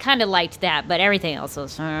that. I kind of liked that, but everything else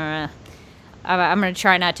was... I'm going to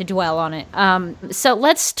try not to dwell on it. So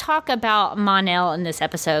let's talk about Mon-El in this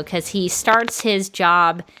episode, because he starts his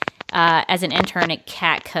job as an intern at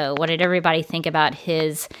Catco. What did everybody think about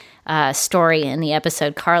his story in the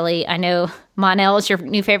episode? Carly, I know Mon-El is your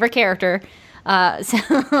new favorite character. So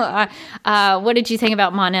what did you think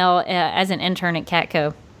about Mon-El as an intern at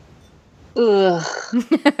Catco? Ugh.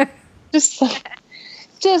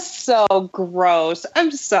 Just so gross.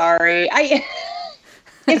 I'm sorry.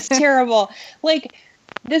 It's terrible. Like,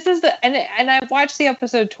 this is and I've watched the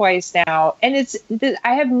episode twice now, and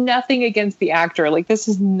I have nothing against the actor. Like, this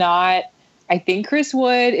is not, I think Chris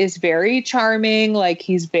Wood is very charming. Like,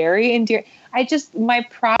 he's very endearing. My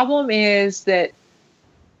problem is that,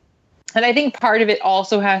 and I think part of it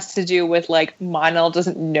also has to do with, like, Mon-El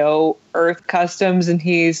doesn't know Earth customs and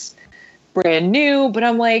he's brand new, but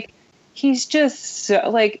I'm like, he's just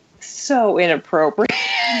so inappropriate.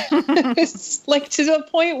 It's like to the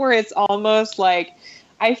point where it's almost like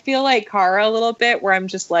I feel like Kara a little bit, where I'm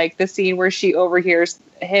just like the scene where she overhears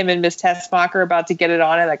him and Miss Tessmacher about to get it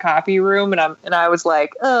on in the coffee room, and I was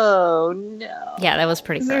like, oh no. Yeah, that was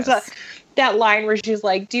pretty gross. That line where she's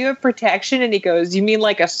like, "Do you have protection?" And he goes, "You mean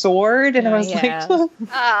like a sword?" And I was like,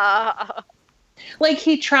 like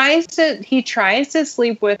he tries to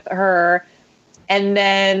sleep with her, and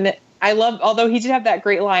then although he did have that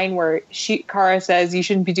great line where Kara says, "You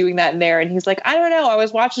shouldn't be doing that in there," and he's like, "I don't know. I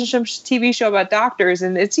was watching some TV show about doctors,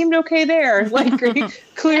 and it seemed okay there." Like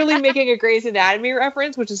clearly making a Grey's Anatomy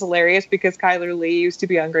reference, which is hilarious because Kyler Lee used to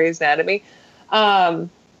be on Grey's Anatomy.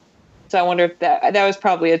 So I wonder if that was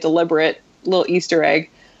probably a deliberate little Easter egg.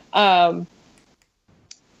 But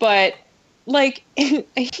like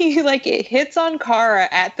he like it hits on Kara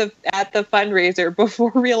at the fundraiser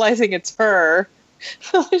before realizing it's her.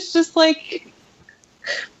 It's just like,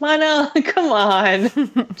 Mon-El, come on,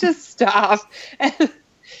 just stop.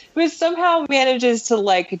 But somehow manages to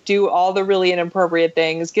like do all the really inappropriate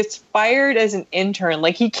things, gets fired as an intern.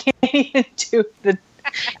 Like he can't even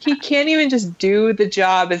just do the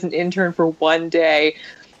job as an intern for one day.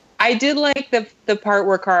 I did like the part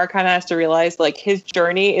where Kara kind of has to realize like his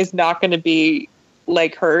journey is not going to be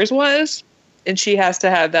like hers was. And she has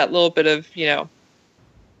to have that little bit of,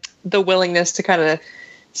 the willingness to kind of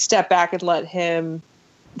step back and let him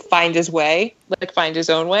find his way, like find his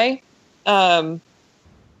own way. But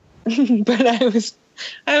I was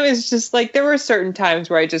just like, there were certain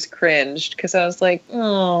times where I just cringed because I was like,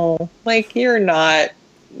 oh, like you're like,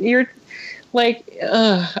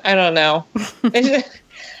 I don't know.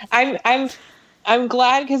 I'm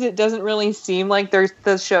glad because it doesn't really seem like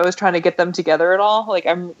the show is trying to get them together at all. Like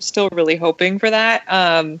I'm still really hoping for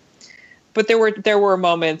that. But there were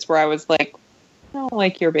moments where I was like, I don't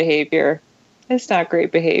like your behavior. It's not great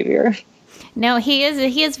behavior. No, he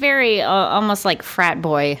is very almost like frat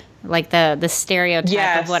boy, like the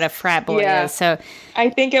stereotype of what a frat boy is. So I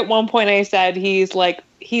think at one point I said he's like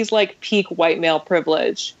peak white male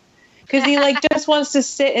privilege. Because he like just wants to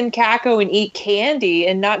sit in Kako and eat candy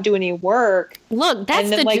and not do any work. Look, that's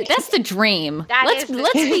the dream. Let's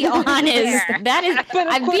be honest. That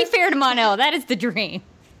is. Be fair to Mon-El. That is the dream.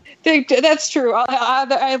 That's true.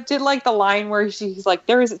 I did like the line where she's like,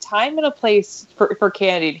 "There is a time and a place for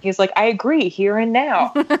candy." And he's like, "I agree, here and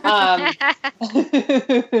now." That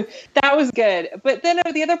was good. But then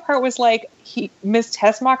the other part was like, Miss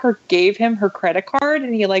Tessmacher gave him her credit card,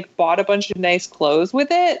 and he like bought a bunch of nice clothes with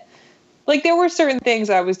it. Like there were certain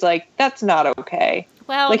things I was like, that's not okay.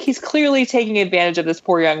 Well, like he's clearly taking advantage of this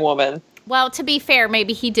poor young woman. Well, to be fair,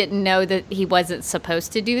 maybe he didn't know that he wasn't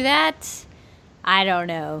supposed to do that. I don't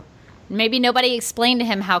know. Maybe nobody explained to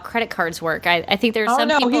him how credit cards work. I think there's some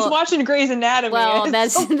people... he's watching Grey's Anatomy. Well,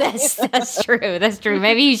 that's true. That's true.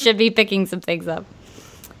 Maybe he should be picking some things up.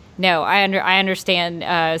 No, I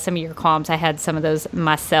understand some of your qualms. I had some of those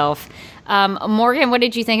myself. Morgan, what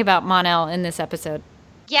did you think about Mon-El in this episode?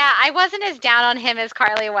 Yeah, I wasn't as down on him as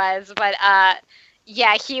Carly was, but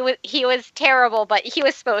yeah, he was terrible, but he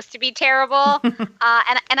was supposed to be terrible.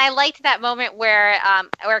 And I liked that moment where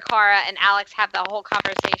Kara and Alex have the whole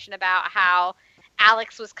conversation about how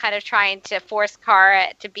Alex was kind of trying to force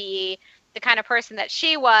Kara to be the kind of person that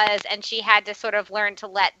she was, and she had to sort of learn to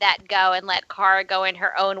let that go and let Kara go in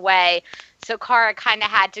her own way. So Kara kind of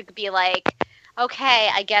had to be like, okay,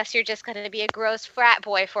 I guess you're just going to be a gross frat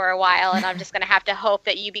boy for a while, and I'm just going to have to hope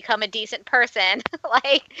that you become a decent person.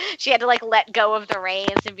 Like, she had to, like, let go of the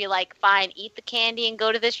reins and be like, fine, eat the candy and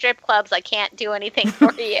go to the strip clubs. I can't do anything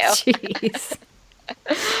for you. Jeez.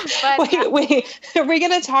 But, wait. Are we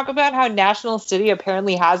going to talk about how National City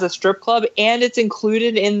apparently has a strip club, and it's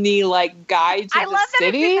included in the, like, guide to the city? I love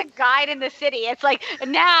that it's a guide in the city. It's like,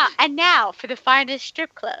 now for the finest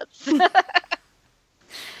strip clubs.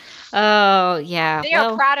 Oh, yeah. They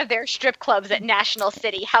are proud of their strip clubs at National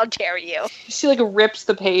City. How dare you? She, like, rips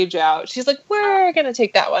the page out. She's like, we're going to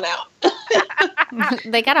take that one out.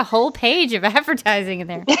 They got a whole page of advertising in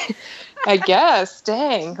there. I guess.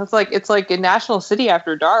 Dang. It's like a National City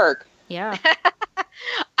after dark. Yeah.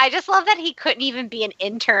 I just love that he couldn't even be an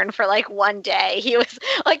intern for like one day. He was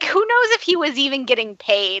like, who knows if he was even getting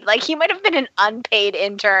paid? Like he might have been an unpaid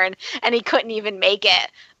intern and he couldn't even make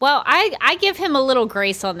it. Well, I give him a little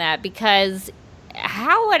grace on that because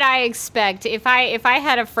how would I expect if I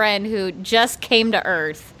had a friend who just came to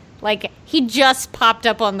Earth, like he just popped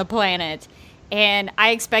up on the planet and I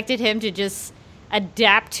expected him to just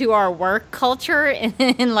adapt to our work culture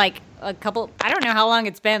in like a couple, I don't know how long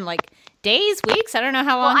it's been, like days, weeks. I don't know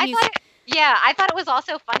how long Yeah, I thought it was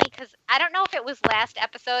also funny because I don't know if it was last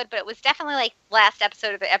episode, but it was definitely like last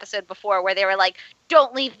episode or the episode before where they were like,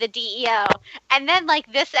 "Don't leave the DEO," and then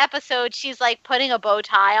like this episode, she's like putting a bow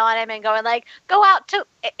tie on him and going like, "Go out to,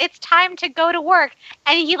 it's time to go to work,"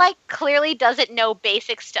 and he like clearly doesn't know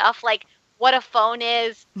basic stuff like what a phone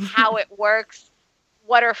is, how it works,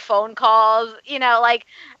 what are phone calls, like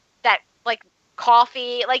that, like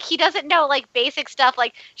coffee, like he doesn't know like basic stuff.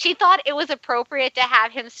 Like she thought it was appropriate to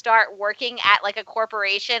have him start working at like a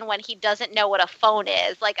corporation when he doesn't know what a phone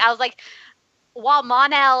is. Like I was like, while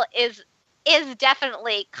Mon-El is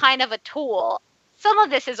definitely kind of a tool, some of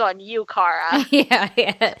this is on you, Kara.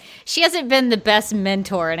 Yeah. She hasn't been the best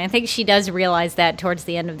mentor, and I think she does realize that towards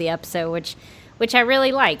the end of the episode, which I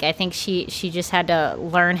really like. I think she just had to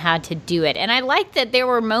learn how to do it. And I like that there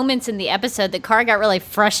were moments in the episode that Kara got really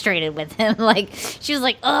frustrated with him. Like, she was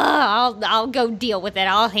like, I'll go deal with it.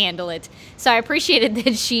 I'll handle it. So I appreciated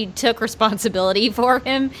that she took responsibility for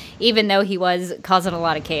him, even though he was causing a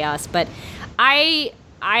lot of chaos. But I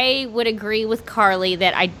would agree with Carly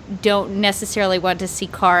that I don't necessarily want to see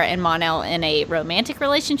Kara and Mon-El in a romantic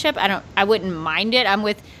relationship. I wouldn't mind it. I'm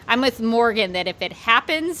with Morgan that if it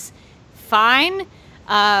happens, fine,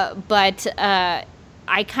 but I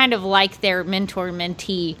kind of like their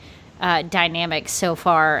mentor-mentee dynamic so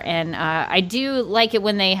far, and I do like it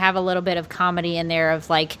when they have a little bit of comedy in there of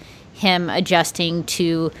like him adjusting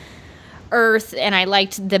to Earth, and I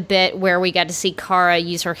liked the bit where we got to see Kara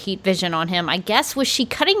use her heat vision on him. I guess, was she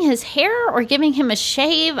cutting his hair or giving him a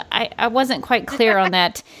shave? I wasn't quite clear on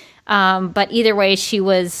that, but either way, she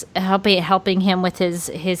was helping him with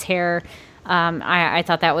his hair. I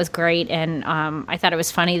thought that was great, and I thought it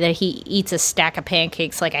was funny that he eats a stack of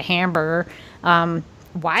pancakes like a hamburger.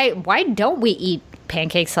 Why don't we eat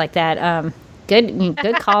pancakes like that?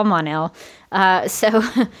 Good call, Mon-El. So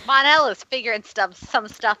Mon-El is figuring some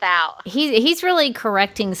stuff out. He's really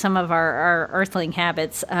correcting some of our Earthling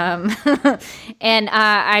habits. And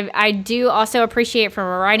I do also appreciate from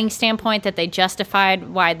a writing standpoint that they justified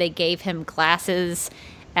why they gave him glasses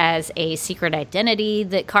as a secret identity,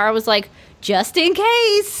 that Kara was like, just in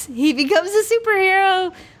case he becomes a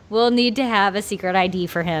superhero, we'll need to have a secret ID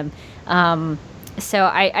for him. So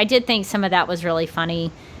I did think some of that was really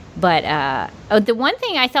funny. But the one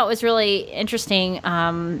thing I thought was really interesting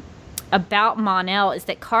about Mon-El is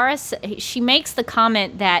that Kara, she makes the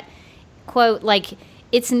comment that, quote, like,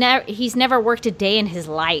 he's never worked a day in his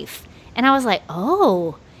life. And I was like,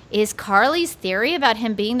 oh, is Carly's theory about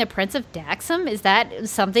him being the Prince of Daxam, is that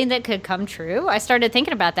something that could come true? I started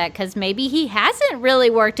thinking about that because maybe he hasn't really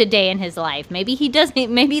worked a day in his life. Maybe he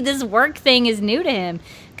doesn't. Maybe this work thing is new to him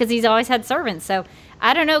because he's always had servants. So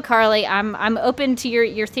I don't know, Carly. I'm open to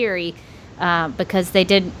your theory because they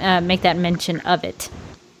did make that mention of it.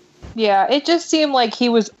 Yeah, it just seemed like he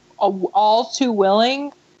was all too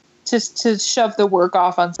willing to shove the work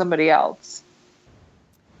off on somebody else.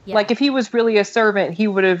 Yeah. Like if he was really a servant, he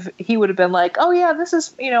would have been like, oh yeah, this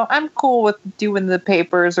is, I'm cool with doing the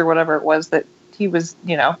papers or whatever it was that he was,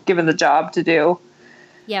 given the job to do.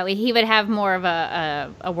 Yeah, he would have more of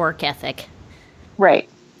a work ethic. Right.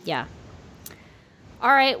 Yeah. All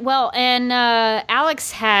right. Well, and Alex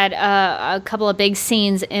had a couple of big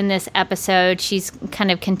scenes in this episode. She's kind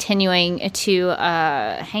of continuing to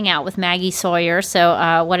hang out with Maggie Sawyer.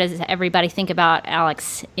 So what does everybody think about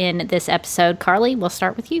Alex in this episode? Carly, we'll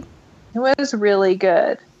start with you. It was really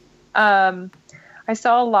good. I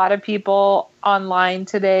saw a lot of people online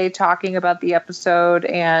today talking about the episode,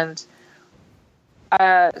 and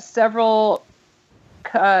several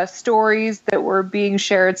stories that were being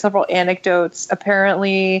shared, several anecdotes.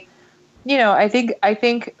 Apparently, I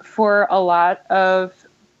think for a lot of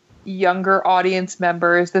younger audience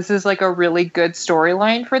members, this is like a really good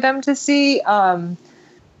storyline for them to see.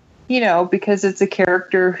 Because it's a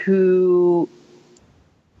character who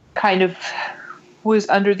kind of was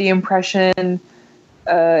under the impression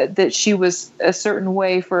that she was a certain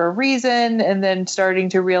way for a reason, and then starting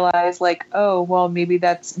to realize like, oh, well, maybe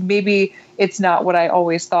it's not what I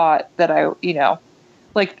always thought that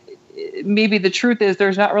like maybe the truth is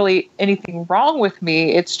there's not really anything wrong with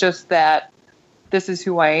me. It's just that this is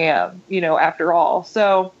who I am, after all.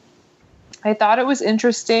 So I thought it was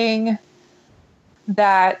interesting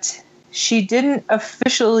that she didn't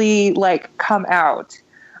officially like come out.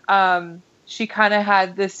 She kind of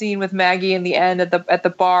had this scene with Maggie in the end at the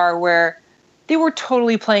bar where they were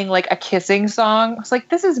totally playing like a kissing song. I was like,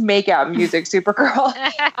 this is makeout music, Supergirl.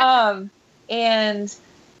 And,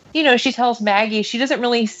 she tells Maggie, she doesn't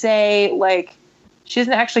really say like, she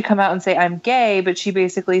doesn't actually come out and say I'm gay, but she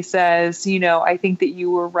basically says, I think that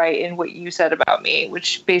you were right in what you said about me,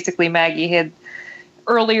 which basically Maggie had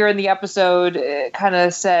earlier in the episode kind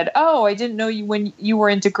of said, "Oh, I didn't know you when you were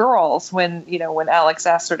into girls," when Alex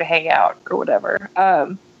asked her to hang out or whatever.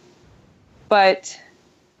 But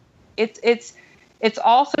it's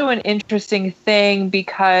also an interesting thing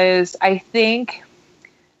because I think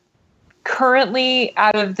currently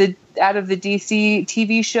out of the DC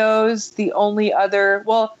TV shows, the only other,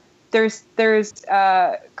 well, there's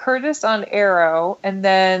Curtis on Arrow, and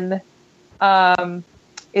then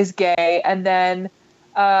is gay, and then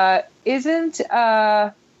isn't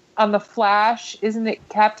on the Flash, isn't it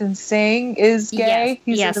Captain Singh is gay?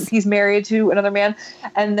 Yes. He's married to another man,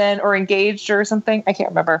 and then or engaged or something. I can't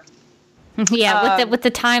remember. Yeah, with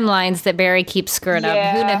the timelines that Barry keeps screwing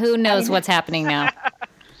yeah. up. Who knows what's happening now?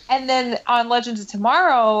 And then on Legends of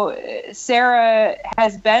Tomorrow, Sarah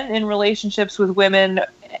has been in relationships with women,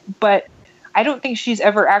 but I don't think she's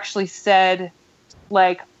ever actually said,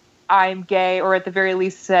 like, I'm gay, or at the very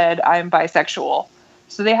least said I'm bisexual.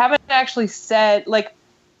 So they haven't actually said, like...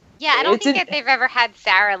 Yeah, I don't think that they've ever had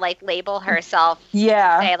Sarah, like, label herself,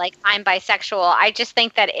 say, like, I'm bisexual. I just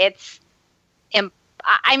think that it's...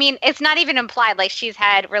 I mean, it's not even implied. Like, she's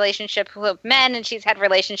had relationships with men and she's had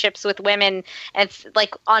relationships with women. And it's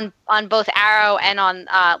like on both Arrow and on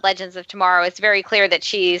Legends of Tomorrow, it's very clear that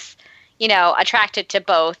she's, attracted to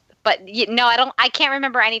both. But I can't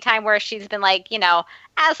remember any time where she's been like,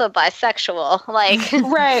 as a bisexual, like.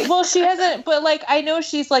 Right. Well, she hasn't, but like, I know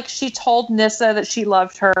she's like, she told Nyssa that she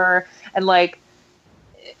loved her and like,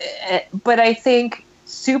 but I think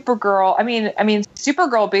Supergirl, I mean,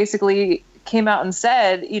 Supergirl basically came out and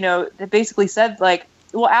said, basically said like,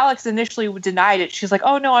 well, Alex initially denied it. She's like,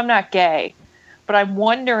 oh no, I'm not gay. But I'm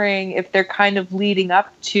wondering if they're kind of leading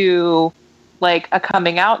up to like a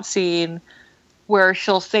coming out scene where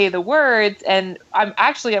she'll say the words. And I'm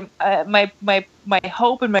actually, my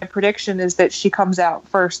hope and my prediction is that she comes out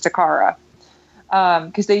first to Kara.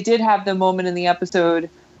 Cause they did have the moment in the episode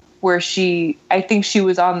where I think she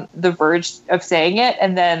was on the verge of saying it.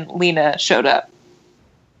 And then Lena showed up.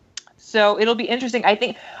 So it'll be interesting. I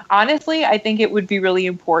think it would be really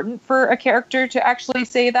important for a character to actually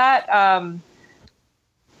say that.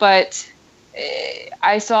 But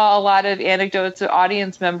I saw a lot of anecdotes of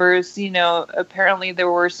audience members. Apparently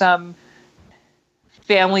there were some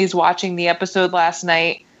families watching the episode last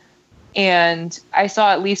night, and I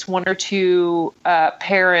saw at least one or two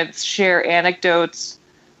parents share anecdotes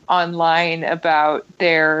online about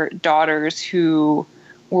their daughters who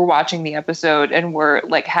were watching the episode and were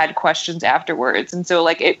like had questions afterwards. And so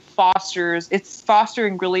like it's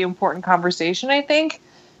fostering really important conversation, I think,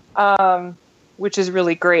 which is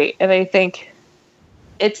really great. And I think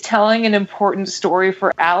it's telling an important story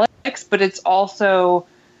for Alex, but it's also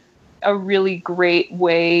a really great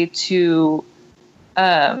way to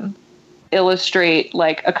illustrate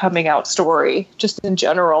like a coming out story just in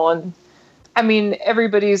general. And I mean,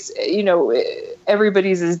 everybody's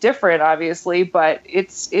is different, obviously, but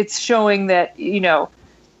it's showing that,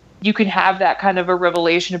 you can have that kind of a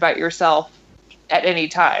revelation about yourself at any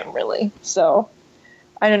time, really. So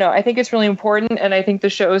I don't know. I think it's really important. And I think the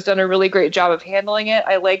show has done a really great job of handling it.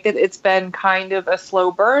 I like that it's been kind of a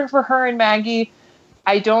slow burn for her and Maggie.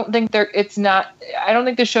 I don't think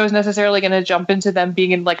the show is necessarily going to jump into them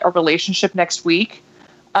being in like a relationship next week.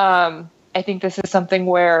 I think this is something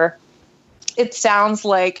where it sounds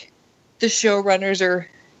like the showrunners are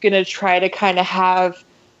going to try to kind of have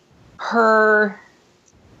her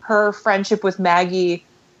friendship with Maggie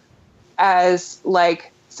as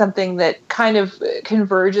like something that kind of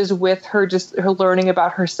converges with her learning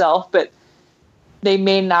about herself, but they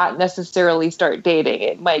may not necessarily start dating.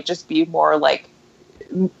 It might just be more like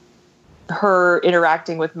her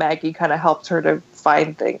interacting with Maggie kind of helps her to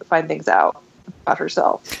find things out about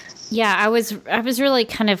herself. Yeah, I was really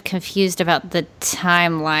kind of confused about the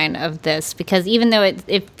timeline of this, because even though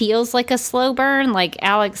it feels like a slow burn, like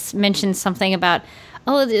Alex mentioned something about,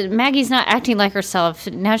 Maggie's not acting like herself.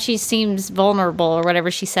 Now she seems vulnerable or whatever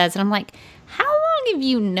she says. And I'm like, how long have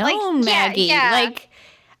you known Maggie? Yeah. Like,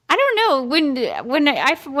 I don't know. When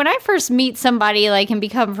I first meet somebody like and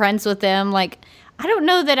become friends with them, like, I don't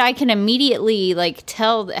know that I can immediately like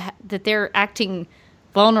tell that they're acting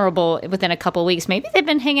vulnerable within a couple of weeks. Maybe they've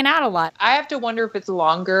been hanging out a lot. I have to wonder if it's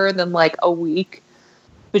longer than like a week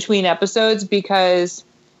between episodes, because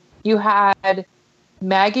you had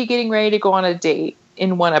Maggie getting ready to go on a date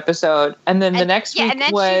in one episode, and then the next week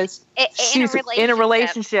was she's in a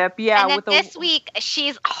relationship. Yeah, and then this week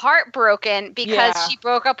she's heartbroken because she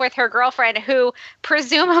broke up with her girlfriend, who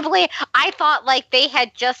presumably I thought like they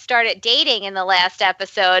had just started dating in the last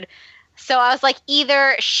episode. So I was like,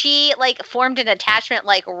 either she like formed an attachment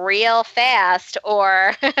like real fast,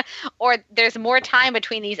 or or there's more time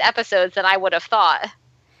between these episodes than I would have thought.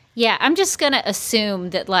 Yeah, I'm just going to assume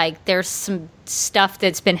that, like, there's some stuff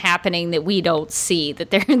that's been happening that we don't see.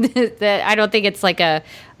 That I don't think it's like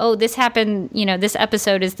this happened, this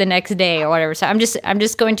episode is the next day or whatever. So I'm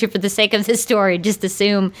just going to, for the sake of this story, just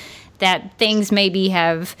assume that things maybe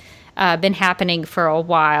have been happening for a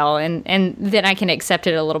while, and then I can accept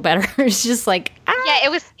it a little better. It's just like, Yeah,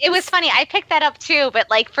 it was funny. I picked that up too, but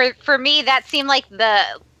like for me, that seemed like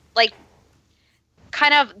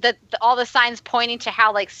kind of all the signs pointing to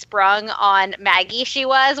how like sprung on Maggie she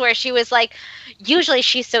was, where she was like, usually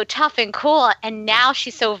she's so tough and cool, and now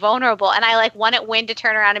she's so vulnerable. And I like wanted Wynn to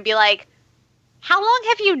turn around and be like, how long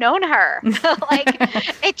have you known her? Like,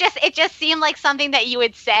 it just seemed like something that you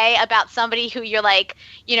would say about somebody who you're like,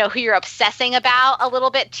 who you're obsessing about a little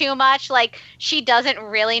bit too much. Like, she doesn't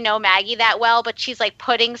really know Maggie that well, but she's like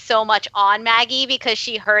putting so much on Maggie because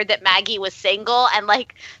she heard that Maggie was single, and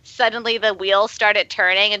like suddenly the wheels started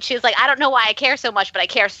turning, and she's like, I don't know why I care so much, but I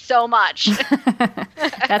care so much.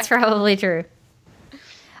 That's probably true.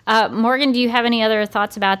 Morgan, do you have any other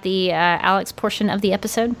thoughts about the Alex portion of the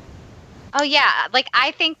episode? Oh, yeah. Like,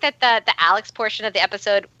 I think that the Alex portion of the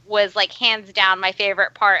episode was, like, hands down my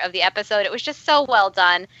favorite part of the episode. It was just so well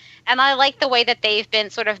done. And I like the way that they've been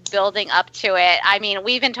sort of building up to it. I mean,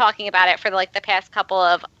 we've been talking about it for, like, the past couple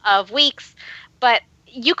of weeks. But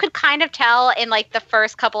you could kind of tell in, like, the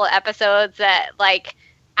first couple of episodes that, like,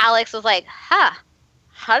 Alex was like,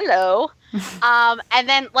 hello. And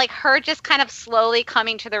then like her just kind of slowly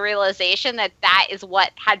coming to the realization that that is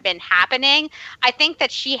what had been happening. I think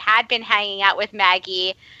that she had been hanging out with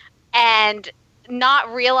Maggie and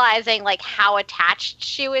not realizing like how attached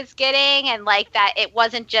she was getting, and like that it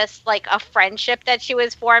wasn't just like a friendship that she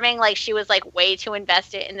was forming. Like she was like way too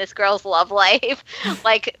invested in this girl's love life.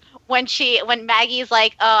 Like when Maggie's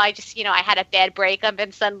like, oh, I just, I had a bad breakup,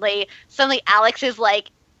 and suddenly Alex is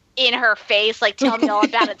like in her face, like, tell me all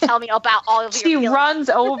about it. Tell me about all of your feelings. She runs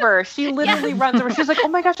over. She literally runs over. She's like, oh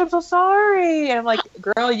my gosh, I'm so sorry. And I'm like,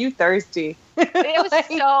 girl, you thirsty. It was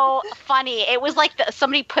so funny. It was like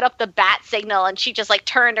somebody put up the bat signal, and she just like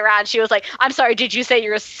turned around. She was like, I'm sorry, did you say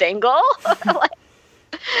you're single? Like,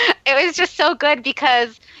 it was just so good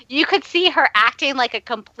because you could see her acting like a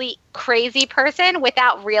complete crazy person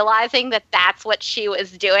without realizing that that's what she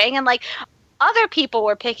was doing. And like, other people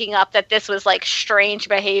were picking up that this was like strange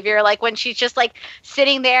behavior, like when she's just like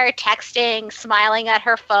sitting there texting, smiling at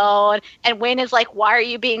her phone, and Wynn is like, why are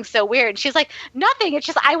you being so weird? And she's like, nothing, it's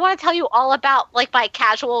just I want to tell you all about like my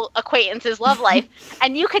casual acquaintance's love life,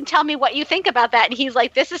 and you can tell me what you think about that. And he's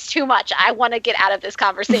like, this is too much, I want to get out of this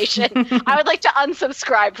conversation. I would like to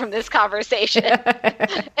unsubscribe from this conversation.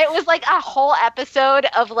 It was like a whole episode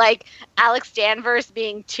of like Alex Danvers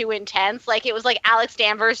being too intense. Like it was like Alex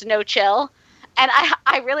Danvers no chill. And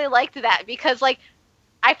I really liked that because, like,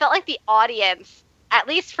 I felt like the audience, at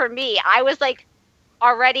least for me, I was, like, I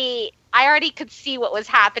already could see what was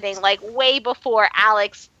happening, like, way before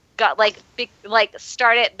Alex got,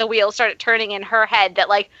 the wheels started turning in her head that,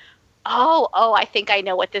 like, oh, I think I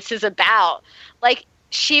know what this is about. Like,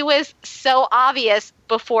 she was so obvious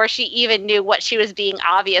before she even knew what she was being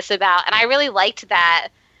obvious about. And I really liked that.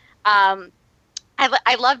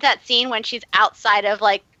 I love that scene when she's outside of,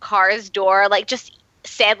 like, Car's door, like, just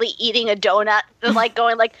sadly eating a donut, and, like,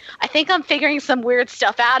 going, like, I think I'm figuring some weird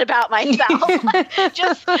stuff out about myself.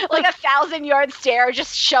 Just, like, 1,000-yard stare,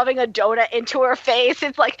 just shoving a donut into her face.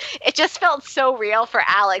 It's, like, it just felt so real for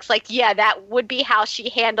Alex. Like, yeah, that would be how she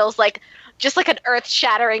handles, like, just, like, an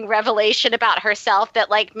earth-shattering revelation about herself that,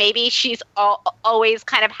 like, maybe she's always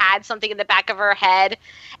kind of had something in the back of her head.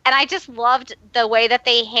 And I just loved the way that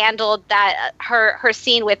they handled that her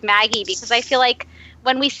scene with Maggie, because I feel like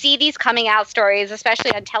when we see these coming out stories,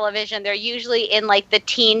 especially on television, they're usually in like the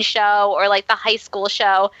teen show or like the high school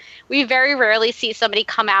show. We very rarely see somebody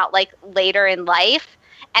come out like later in life.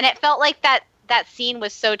 And it felt like that scene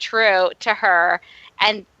was so true to her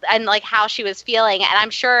and like how she was feeling. And I'm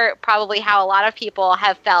sure probably how a lot of people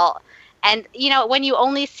have felt. And, when you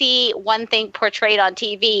only see one thing portrayed on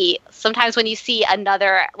TV, sometimes when you see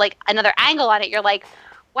another angle on it, you're like,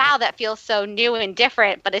 wow, that feels so new and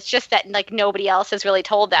different. But it's just that, like, nobody else has really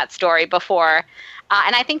told that story before.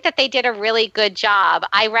 And I think that they did a really good job.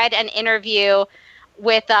 I read an interview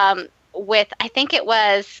with I think it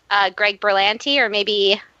was Greg Berlanti or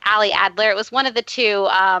maybe Ali Adler. It was one of the two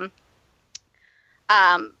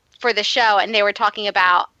for the show, and they were talking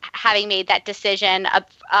about having made that decision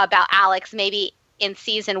about Alex maybe in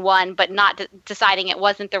season 1, but not deciding it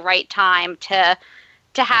wasn't the right time to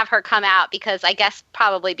to have her come out, because I guess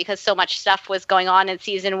probably because so much stuff was going on in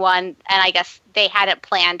season 1, and I guess they hadn't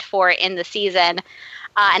planned for it in the season,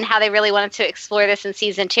 and how they really wanted to explore this in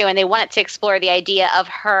season 2, and they wanted to explore the idea of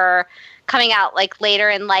her coming out like later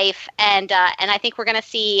in life, and I think we're going to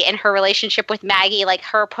see in her relationship with Maggie, like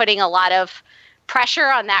her putting a lot of pressure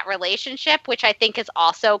on that relationship, which I think is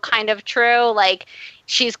also kind of true. Like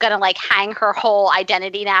she's going to like hang her whole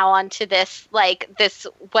identity now onto this, like this,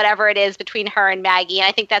 whatever it is between her and Maggie. And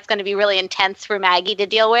I think that's going to be really intense for Maggie to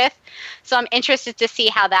deal with. So I'm interested to see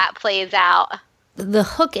how that plays out. The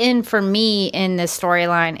hook in for me in this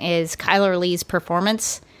storyline is Kyler Lee's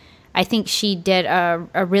performance. I think she did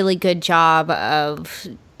a really good job of,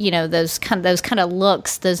 those kind of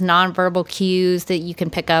looks, those nonverbal cues that you can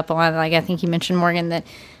pick up on. Like I think you mentioned, Morgan, that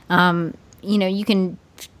you can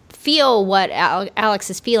feel what Alex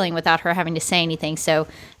is feeling without her having to say anything. So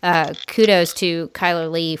kudos to Kyler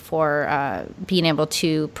Lee for being able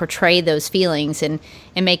to portray those feelings and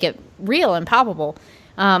make it real and palpable.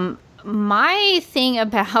 My thing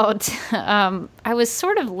about, I was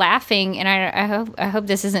sort of laughing, and I hope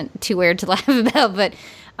this isn't too weird to laugh about, but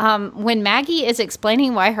when Maggie is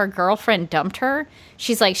explaining why her girlfriend dumped her,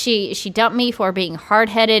 she's like, she dumped me for being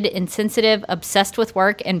hard-headed, insensitive, obsessed with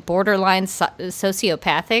work, and borderline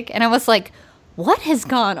sociopathic. And I was like, what has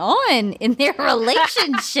gone on in their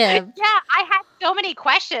relationship? Yeah, I had so many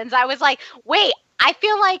questions. I was like, wait, I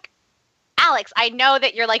feel like, Alex, I know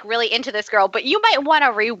that you're like really into this girl, but you might want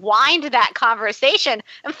to rewind that conversation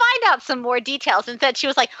and find out some more details. And then she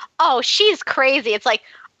was like, oh, she's crazy. It's like,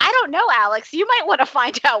 I don't know, Alex. You might want to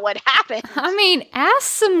find out what happened. I mean, ask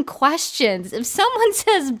some questions. If someone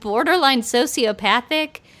says borderline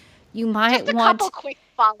sociopathic, you might just want a couple quick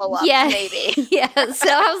follow-ups, maybe. Yeah. So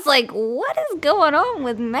I was like, what is going on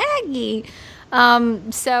with Maggie?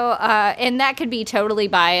 And that could be totally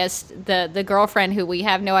biased. The girlfriend who we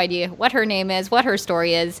have no idea what her name is, what her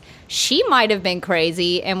story is, she might have been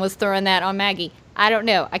crazy and was throwing that on Maggie. I don't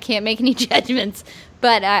know. I can't make any judgments,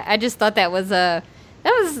 but I just thought that was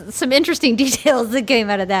some interesting details that came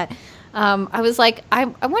out of that. I was like, I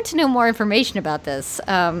want to know more information about this.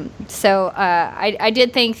 I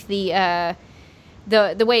did think the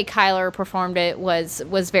way Kyler performed it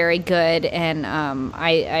was very good, and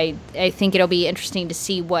I think it'll be interesting to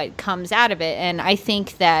see what comes out of it. And I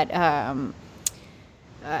think that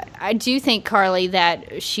I do think, Carly,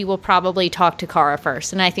 that she will probably talk to Kara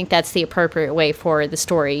first, and I think that's the appropriate way for the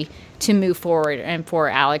story to move forward, and for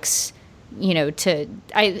Alex,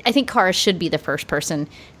 I think Kara should be the first person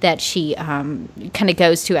that she kind of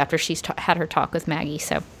goes to after she's had her talk with Maggie.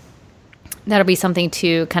 So that'll be something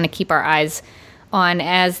to kind of keep our eyes on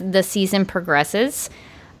as the season progresses.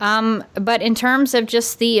 But in terms of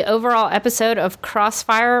just the overall episode of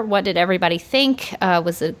Crossfire, what did everybody think?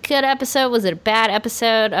 Was it a good episode? Was it a bad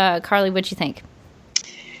episode? Carly, what'd you think?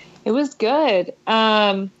 It was good.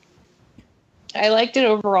 I liked it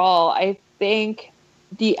overall. I think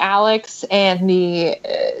the Alex and the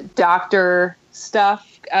doctor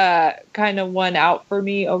stuff kind of won out for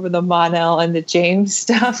me over the Mon-El and the James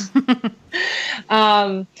stuff.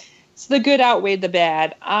 So the good outweighed the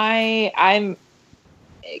bad. I'm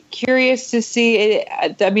curious to see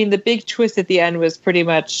it. I mean, the big twist at the end was pretty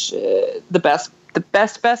much the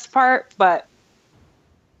best part, but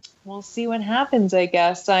we'll see what happens, I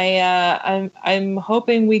guess. I'm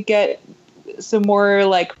hoping we get some more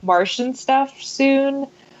like Martian stuff soon.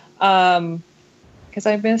 Because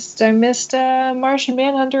I missed Martian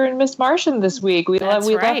Manhunter and Miss Martian this week. We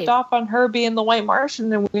left off on her being the White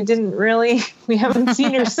Martian, and we haven't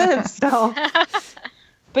seen her since. So,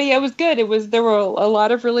 but yeah, it was good. There were a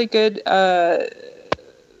lot of really good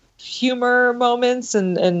humor moments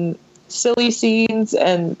and silly scenes,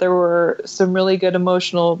 and there were some really good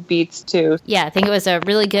emotional beats too. Yeah, I think it was a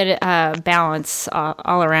really good balance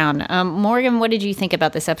all around. Morgan, what did you think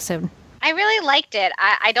about this episode? I really liked it.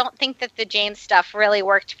 I don't think that the James stuff really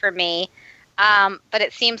worked for me, but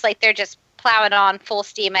it seems like they're just plowing on full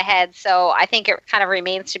steam ahead. So I think it kind of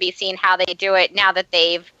remains to be seen how they do it now that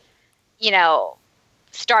they've,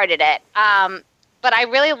 started it. But I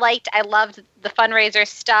loved the fundraiser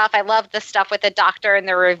stuff. I loved the stuff with the doctor and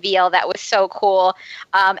the reveal. That was so cool.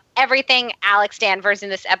 Everything Alex Danvers in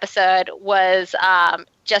this episode was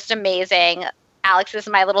just amazing. Alex is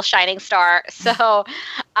my little shining star. So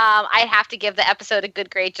I'd have to give the episode a good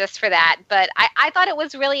grade just for that. But I thought it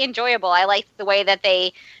was really enjoyable. I liked the way that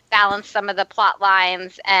they balanced some of the plot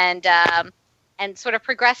lines and sort of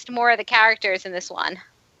progressed more of the characters in this one.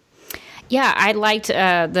 Yeah, I liked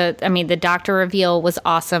the doctor reveal was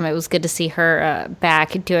awesome. It was good to see her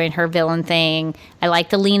back doing her villain thing. I liked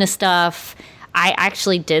the Lena stuff. I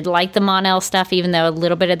actually did like the Mon-El stuff, even though a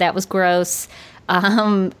little bit of that was gross.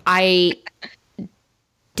 I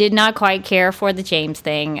did not quite care for the James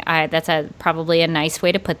thing. That's probably a nice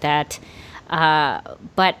way to put that.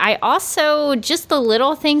 But I also, just the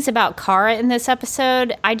little things about Kara in this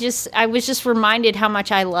episode, I was just reminded how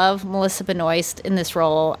much I love Melissa Benoist in this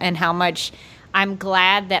role, and how much I'm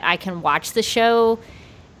glad that I can watch the show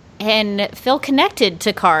and feel connected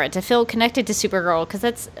to Kara, to feel connected to Supergirl,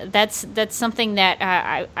 because that's something that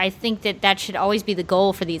I think that should always be the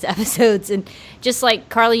goal for these episodes. And just like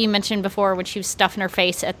Carly, you mentioned before when she was stuffing her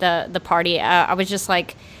face at the party, I was just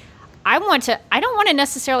like, I don't want to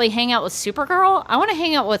necessarily hang out with Supergirl. I want to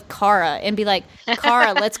hang out with Kara and be like,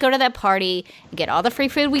 Kara, let's go to that party and get all the free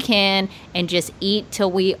food we can and just eat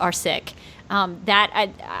till we are sick.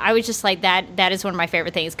 I was just like, that is one of my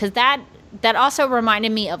favorite things, because that also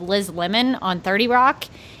reminded me of Liz Lemon on 30 Rock.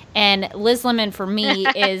 And Liz Lemon, for me,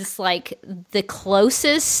 is like the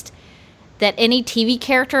closest that any TV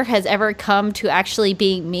character has ever come to actually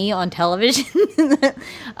being me on television.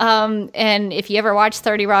 And if you ever watch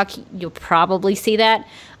 30 Rock, you'll probably see that.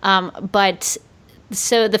 But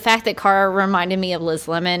so the fact that Kara reminded me of Liz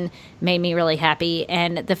Lemon made me really happy.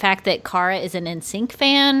 And the fact that Kara is an NSYNC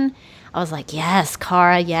fan, I was like, yes,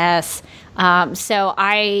 Kara, yes. So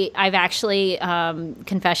I've actually,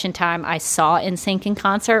 confession time, I saw NSYNC in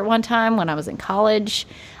concert one time when I was in college,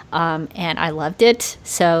 and I loved it.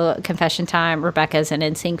 So confession time, Rebecca's an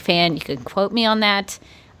NSYNC fan. You can quote me on that.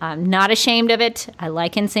 I'm not ashamed of it. I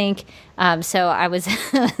like NSYNC. So I was,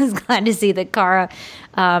 I was glad to see that Kara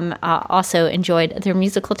also enjoyed their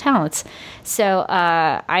musical talents. So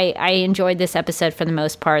I enjoyed this episode for the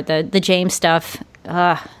most part. The James stuff,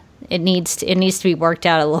 it needs to be worked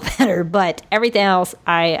out a little better, but everything else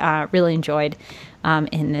I really enjoyed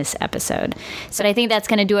in this episode. So I think that's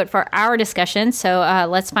going to do it for our discussion. So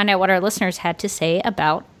let's find out what our listeners had to say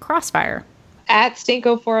about Crossfire. At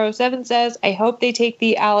Stinko407 says, I hope they take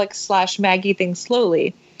the Alex/Maggie thing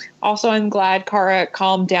slowly. Also, I'm glad Kara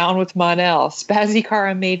calmed down with Mon-El. Spazzy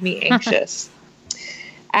Kara made me anxious.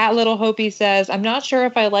 At Little Hopi says, I'm not sure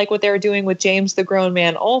if I like what they're doing with James the Grown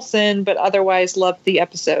Man Olsen, but otherwise loved the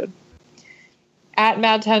episode. At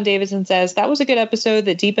Madtown Davidson says, that was a good episode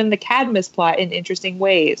that deepened the Cadmus plot in interesting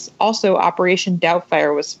ways. Also, Operation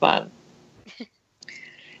Doubtfire was fun.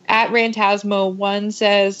 At Rantasmo1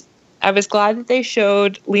 says, I was glad that they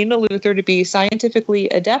showed Lena Luthor to be scientifically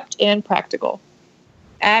adept and practical.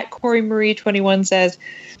 At Corey Marie 21 says,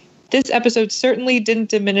 this episode certainly didn't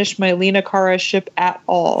diminish my Lena Kara ship at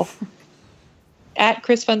all. At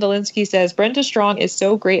Chris Fundalinsky says, Brenda Strong is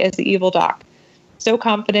so great as the evil doc. So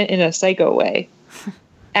confident in a psycho way.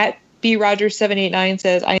 At B Rogers 789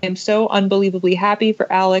 says, I am so unbelievably happy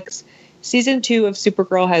for Alex. Season 2 of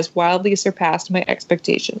Supergirl has wildly surpassed my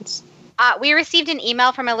expectations. We received an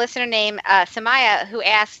email from a listener named Samaya who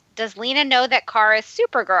asked, does Lena know that Kara is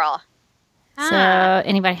Supergirl? So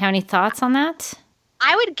anybody have any thoughts on that?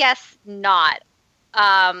 I would guess not.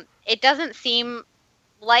 It doesn't seem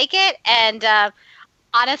like it. And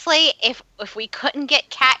honestly, if we couldn't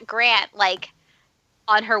get Cat Grant, like,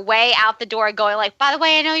 on her way out the door going like, by the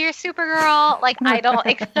way, I know you're Supergirl. Like, I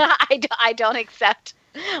don't accept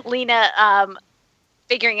Lena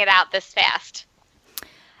figuring it out this fast.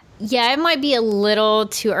 Yeah, it might be a little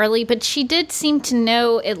too early, but she did seem to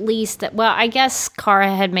know at least that, well, I guess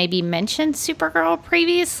Kara had maybe mentioned Supergirl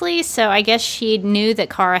previously, so I guess she knew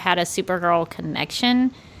that Kara had a Supergirl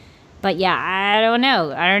connection. But yeah, I don't know.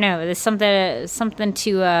 There's something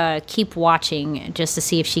to keep watching just to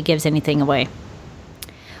see if she gives anything away.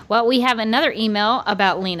 Well, we have another email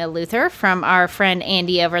about Lena Luthor from our friend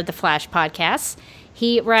Andy over at the Flash Podcast.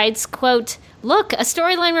 He writes, quote, look, a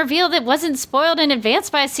storyline reveal that wasn't spoiled in advance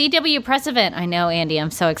by a CW press event. I know, Andy.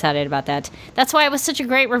 I'm so excited about that. That's why it was such a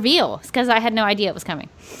great reveal. It's because I had no idea it was coming.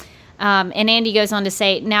 And Andy goes on to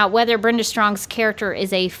say, now, whether Brenda Strong's character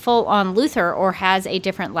is a full-on Luthor or has a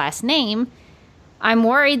different last name, I'm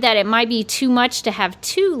worried that it might be too much to have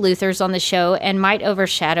two Luthors on the show and might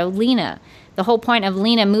overshadow Lena. The whole point of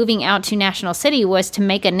Lena moving out to National City was to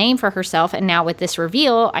make a name for herself, and now with this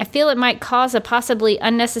reveal, I feel it might cause a possibly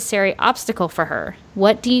unnecessary obstacle for her.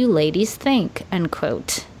 What do you ladies think?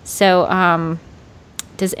 Unquote. So,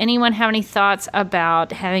 does anyone have any thoughts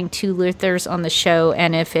about having two Luthors on the show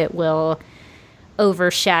and if it will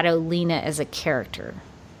overshadow Lena as a character?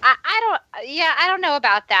 I don't know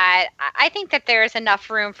about that. I think that there's enough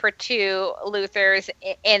room for two Luthors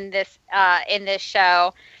in this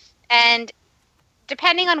show, and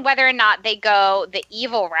depending on whether or not they go the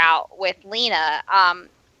evil route with Lena,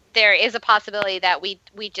 there is a possibility that we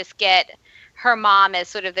just get her mom as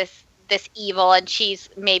sort of this this evil, and she's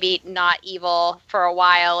maybe not evil for a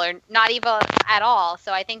while, or not evil at all.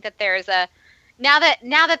 So I think that there's now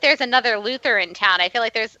that there's another Luther in town, I feel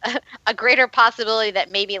like there's a greater possibility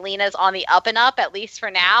that maybe Lena's on the up and up, at least for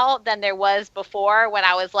now, than there was before, when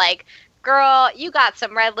I was like, girl, you got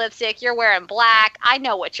some red lipstick, you're wearing black, I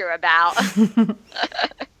know what you're about.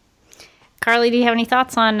 Carly, do you have any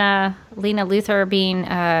thoughts on Lena Luthor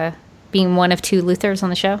being one of two Luthers on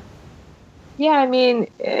the show? Yeah, I mean,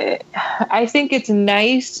 I think it's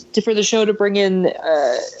nice for the show to bring in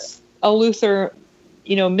a Luthor,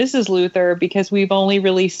 Mrs. Luthor, because we've only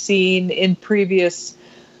really seen in previous,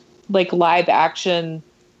 live action.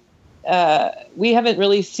 We haven't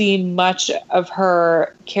really seen much of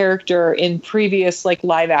her character in previous,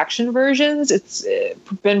 live action versions. It's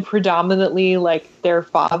been predominantly their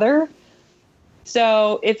father.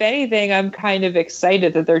 So, if anything, I'm kind of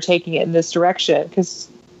excited that they're taking it in this direction, because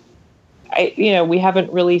we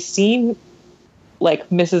haven't really seen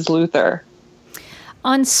Mrs. Luthor.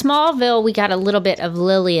 On Smallville, we got a little bit of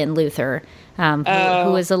Lillian Luthor,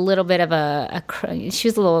 who was a little bit of she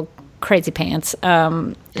was a little crazy pants.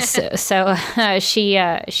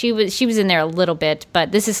 She was in there a little bit,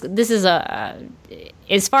 but this is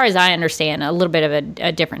as far as I understand, a little bit of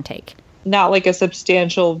a different take. Not like a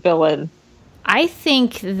substantial villain. I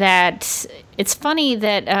think that it's funny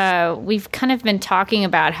that we've kind of been talking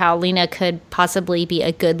about how Lena could possibly be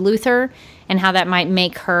a good Luthor, and how that might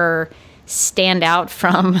make her stand out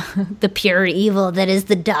from the pure evil that is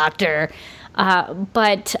the Doctor.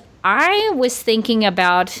 But I was thinking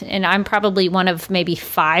about, and I'm probably one of maybe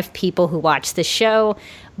 5 people who watch the show,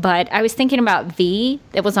 but I was thinking about V,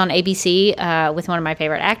 that was on ABC with one of my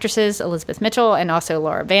favorite actresses, Elizabeth Mitchell, and also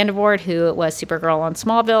Laura Vandervoort, who was Supergirl on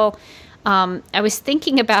Smallville. I was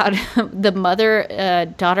thinking about the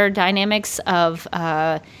mother-daughter dynamics of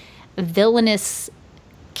villainous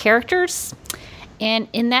characters. And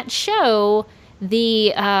in that show,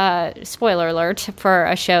 the spoiler alert for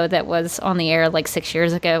a show that was on the air 6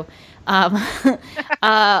 years ago, Laura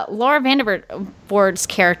Vandervoort's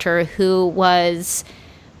character, who was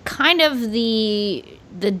kind of the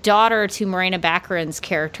daughter to Morena Baccarin's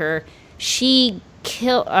character, she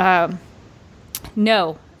killed...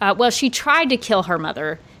 she tried to kill her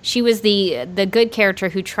mother. She was the good character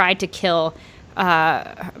who tried to kill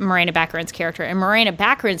Morena Baccarin's character. And Morena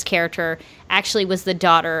Baccarin's character actually was the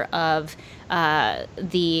daughter of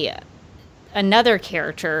another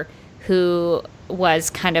character who was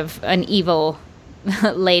kind of an evil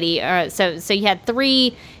lady. So you had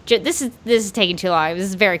 3. This is taking too long. This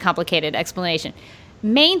is a very complicated explanation.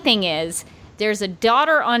 Main thing is there's a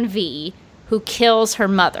daughter on V who kills her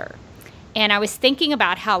mother. And I was thinking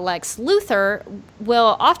about how Lex Luthor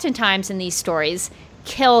will oftentimes in these stories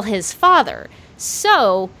kill his father.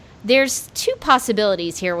 So there's 2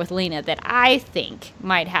 possibilities here with Lena that I think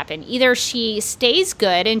might happen. Either she stays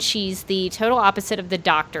good and she's the total opposite of the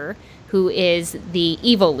Doctor, who is the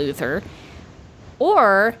evil Luthor,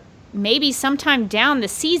 or maybe sometime down the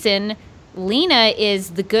season, Lena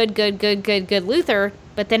is the good Luthor,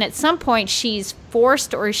 but then at some point she's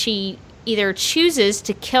forced, or she either chooses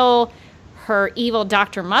to kill her evil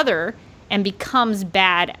Doctor mother and becomes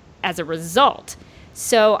bad as a result.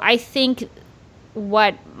 So I think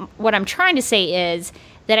what I'm trying to say is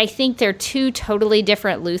that I think they're 2 totally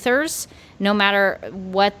different Luthors, no matter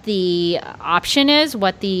what the option is,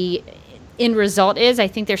 what the end result is. I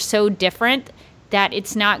think they're so different that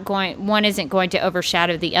one isn't going to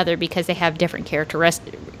overshadow the other, because they have different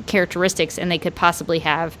characteristics, and they could possibly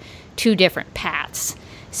have 2 different paths.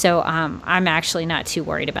 So I'm actually not too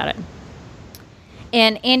worried about it.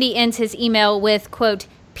 And Andy ends his email with, quote,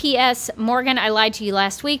 P.S. Morgan, I lied to you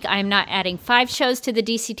last week. I am not adding 5 shows to the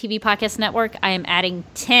DCTV Podcast Network. I am adding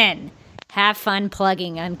 10. Have fun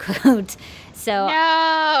plugging, unquote. So,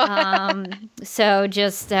 no. So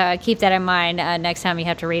just keep that in mind next time you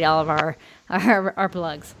have to read all of our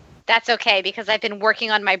plugs. That's okay, because I've been working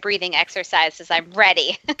on my breathing exercises. I'm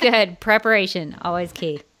ready. Good. Preparation. Always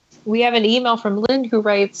key. We have an email from Lynn who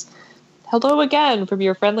writes, hello again from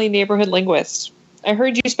your friendly neighborhood linguist. I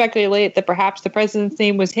heard you speculate that perhaps the president's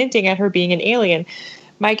name was hinting at her being an alien.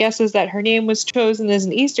 My guess is that her name was chosen as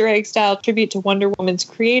an Easter egg-style tribute to Wonder Woman's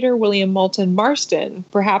creator, William Moulton Marston.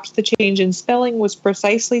 Perhaps the change in spelling was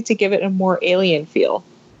precisely to give it a more alien feel.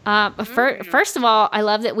 First of all, I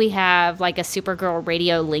love that we have a Supergirl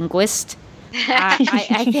radio linguist. I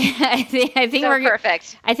think we're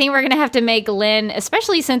perfect. I think we're going to have to make Lynn,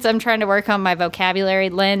 especially since I'm trying to work on my vocabulary.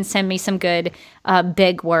 Lynn, send me some good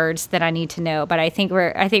big words that I need to know. But I think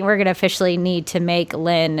we're going to officially need to make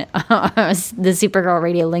Lynn the Supergirl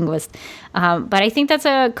radio linguist. But I think that's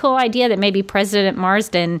a cool idea that maybe President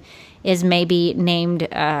Marsden is maybe named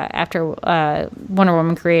after Wonder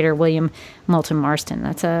Woman creator William Moulton Marston.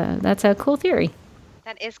 That's a cool theory.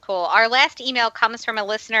 That is cool. Our last email comes from a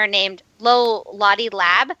listener named Lo Lottie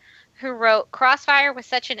Lab, who wrote, Crossfire was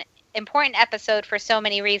such an important episode for so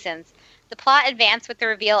many reasons. The plot advanced with the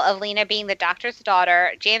reveal of Lena being the Doctor's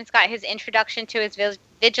daughter. James got his introduction to his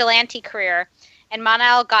vigilante career, and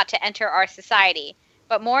Mon-El got to enter our society.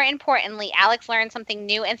 But more importantly, Alex learned something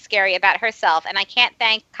new and scary about herself, and I can't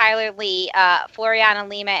thank Kyler Lee, Floriana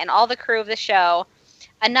Lima, and all the crew of the show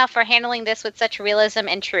enough for handling this with such realism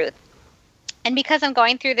and truth. And because I'm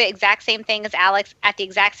going through the exact same thing as Alex at the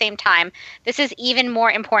exact same time, this is even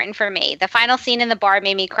more important for me. The final scene in the bar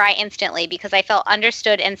made me cry instantly because I felt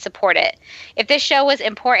understood and supported. If this show was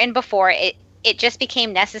important before, it just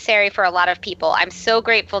became necessary for a lot of people. I'm so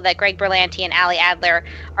grateful that Greg Berlanti and Ali Adler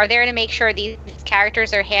are there to make sure these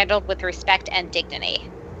characters are handled with respect and dignity.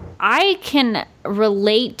 I can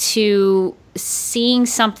relate to seeing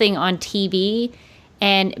something on TV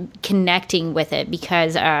and connecting with it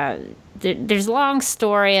because there's a long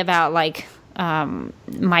story about like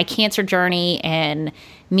my cancer journey and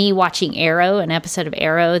me watching Arrow, an episode of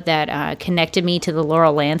Arrow that connected me to the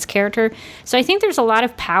Laurel Lance character. So I think there's a lot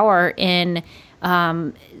of power in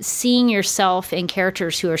seeing yourself in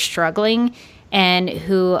characters who are struggling and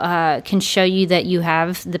who can show you that you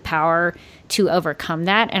have the power to overcome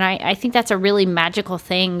that. And I think that's a really magical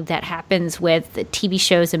thing that happens with the TV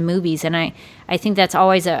shows and movies. And I think that's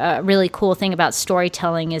always a really cool thing about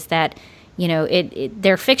storytelling is that, you know,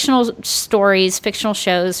 they're fictional stories, fictional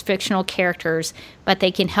shows, fictional characters, but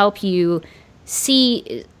they can help you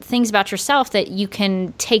see things about yourself that you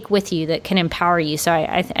can take with you that can empower you. So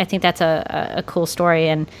I think that's a cool story.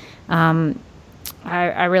 And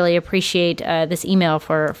I really appreciate this email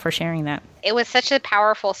for sharing that. It was such a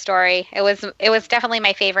powerful story. It was definitely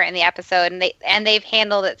my favorite in the episode, and they've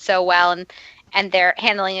handled it so well, and they're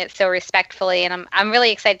handling it so respectfully. And I'm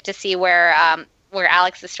really excited to see where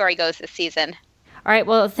Alex's story goes this season. All right.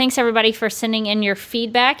 Well, thanks everybody for sending in your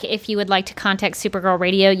feedback. If you would like to contact Supergirl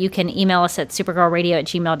Radio, you can email us at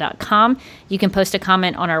supergirlradio@gmail.com. You can post a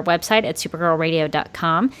comment on our website at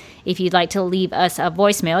supergirlradio.com. If you'd like to leave us a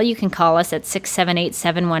voicemail, you can call us at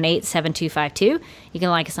 678-718-7252. You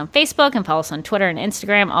can like us on Facebook and follow us on Twitter and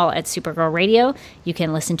Instagram, all at Supergirl Radio. You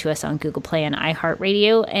can listen to us on Google Play and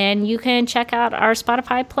iHeartRadio, and you can check out our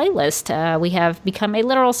Spotify playlist. We have become a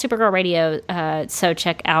literal Supergirl Radio, so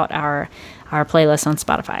check out our playlist on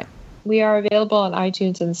Spotify. We are available on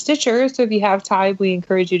iTunes and Stitcher, so if you have time, we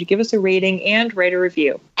encourage you to give us a rating and write a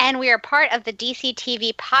review. And we are part of the DC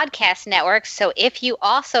TV Podcast Network, so if you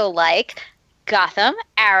also like Gotham,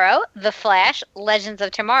 Arrow, The Flash, Legends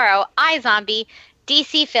of Tomorrow, iZombie,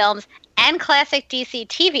 DC films, and classic DC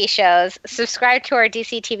TV shows, subscribe to our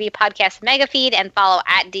DC TV Podcast mega feed and follow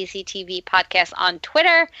at DC TV Podcast on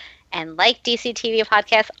Twitter and like DC TV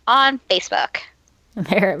Podcast on Facebook.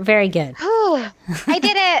 Very, very good. Ooh, I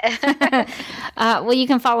did it. Well, you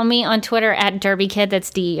can follow me on Twitter at DerbyKid. That's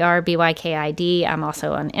DERBYKID. I'm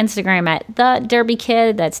also on Instagram at The Derby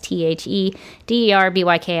Kid. That's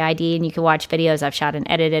THEDERBYKID. And you can watch videos I've shot and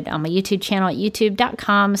edited on my YouTube channel at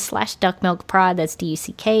youtube.com/duckmilkprod. That's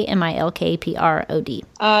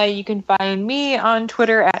DUCKMILKPROD. You can find me on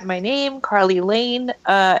Twitter at my name, Carly Lane,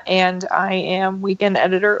 and I am weekend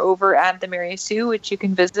editor over at The Mary Sue, which you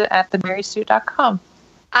can visit at themarysue.com.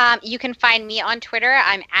 You can find me on Twitter.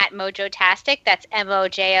 I'm at Mojotastic. That's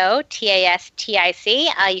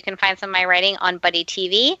MOJOTASTIC. You can find some of my writing on Buddy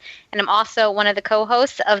TV. And I'm also one of the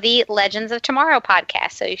co-hosts of the Legends of Tomorrow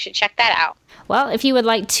podcast, so you should check that out. Well, if you would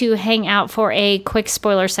like to hang out for a quick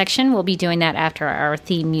spoiler section, we'll be doing that after our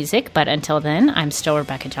theme music. But until then, I'm still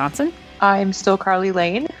Rebecca Johnson. I'm still Carly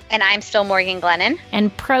Lane. And I'm still Morgan Glennon.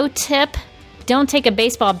 And pro tip, don't take a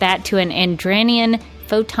baseball bat to an Andranian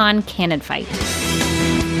photon cannon fight.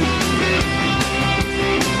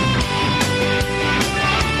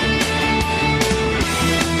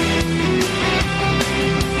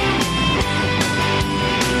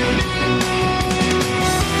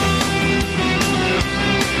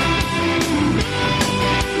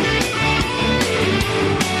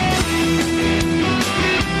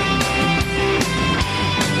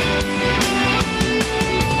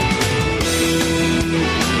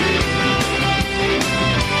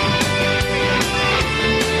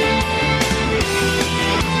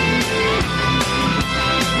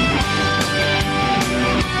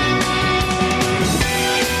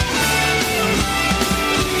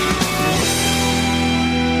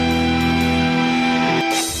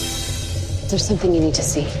 There's something you need to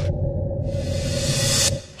see.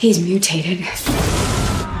 He's mutated.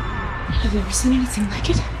 Have you ever seen anything like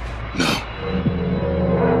it? No.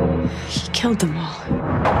 killed them all.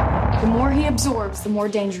 The more he absorbs, the more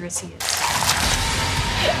dangerous he is.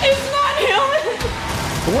 It's not him!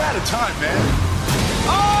 We're out of time, man.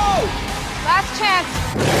 Oh! Last chance.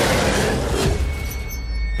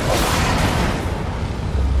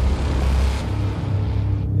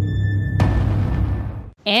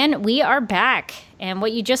 And we are back. And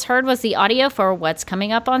what you just heard was the audio for what's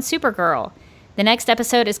coming up on Supergirl. The next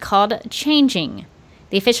episode is called Changing.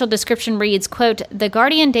 The official description reads, quote, "The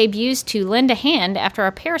Guardian debuts to lend a hand after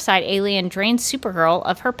a parasite alien drains Supergirl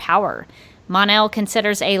of her power. Mon-El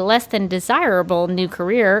considers a less than desirable new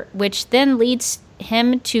career, which then leads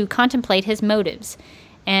him to contemplate his motives.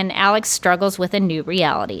 And Alex struggles with a new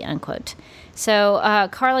reality," unquote. So,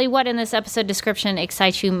 Carly, what in this episode description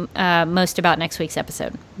excites you most about next week's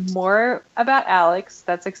episode? More about Alex.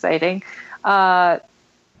 That's exciting. Supergirl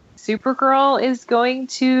is going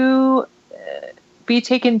to be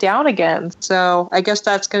taken down again. So I guess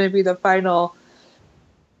that's going to be the final,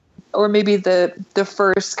 or maybe the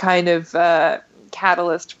first kind of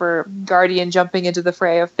catalyst for Guardian jumping into the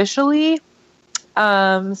fray officially.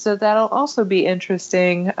 So that'll also be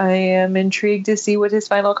interesting. I am intrigued to see what his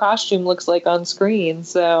final costume looks like on screen.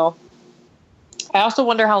 So I also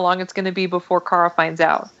wonder how long it's going to be before Kara finds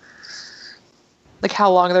out. Like how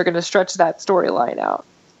long they're going to stretch that storyline out.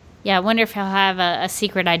 Yeah, I wonder if he'll have a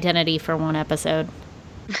secret identity for one episode.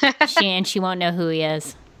 She won't know who he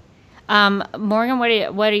is. Morgan, what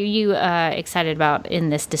are you excited about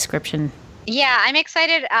in this description? Yeah, I'm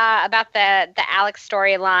excited about the Alex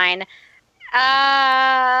storyline.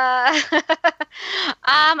 I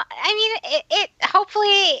mean, it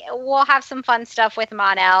hopefully we'll have some fun stuff with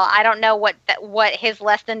Mon-El. I don't know what his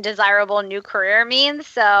less than desirable new career means.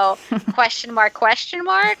 So question mark.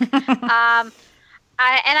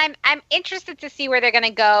 I'm interested to see where they're going to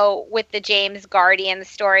go with the James Guardian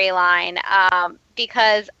storyline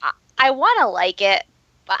because I want to like it,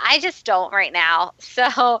 but I just don't right now.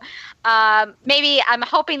 So maybe I'm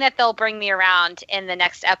hoping that they'll bring me around in the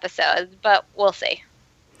next episode, but we'll see.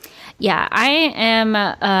 Yeah, I am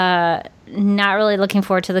not really looking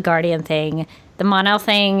forward to the Guardian thing. The Mon-El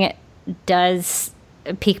thing does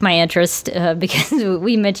pique my interest because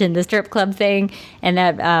we mentioned the strip club thing, and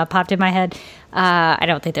that popped in my head. I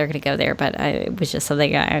don't think they're going to go there, but it was just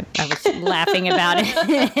something I was laughing about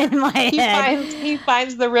it in my head. He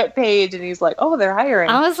finds the RIP page and he's like, "Oh, they're hiring."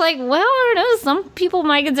 I was like, well, I don't know. Some people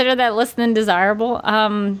might consider that less than desirable.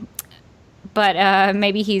 But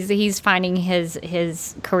maybe he's finding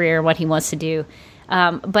his career, what he wants to do.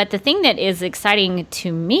 But the thing that is exciting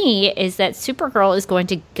to me is that Supergirl is going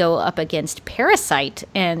to go up against Parasite.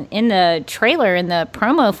 And in the trailer, in the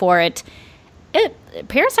promo for it,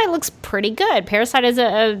 Parasite looks pretty good. Parasite is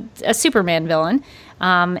a Superman villain.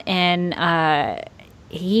 And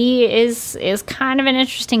he is kind of an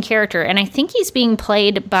interesting character. And I think he's being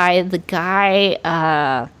played by the guy,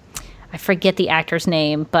 I forget the actor's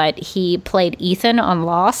name, but he played Ethan on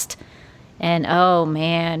Lost. And oh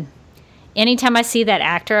man, anytime I see that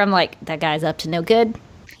actor, I'm like, that guy's up to no good.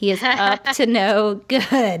 He is up to no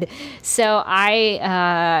good. So I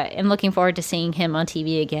am looking forward to seeing him on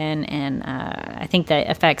TV again, and I think the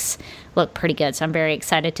effects look pretty good. So I'm very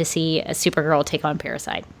excited to see a Supergirl take on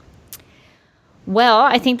Parasite. Well,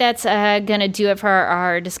 I think that's going to do it for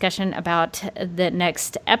our discussion about the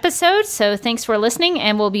next episode. So thanks for listening,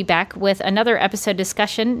 and we'll be back with another episode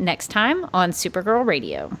discussion next time on Supergirl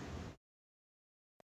Radio.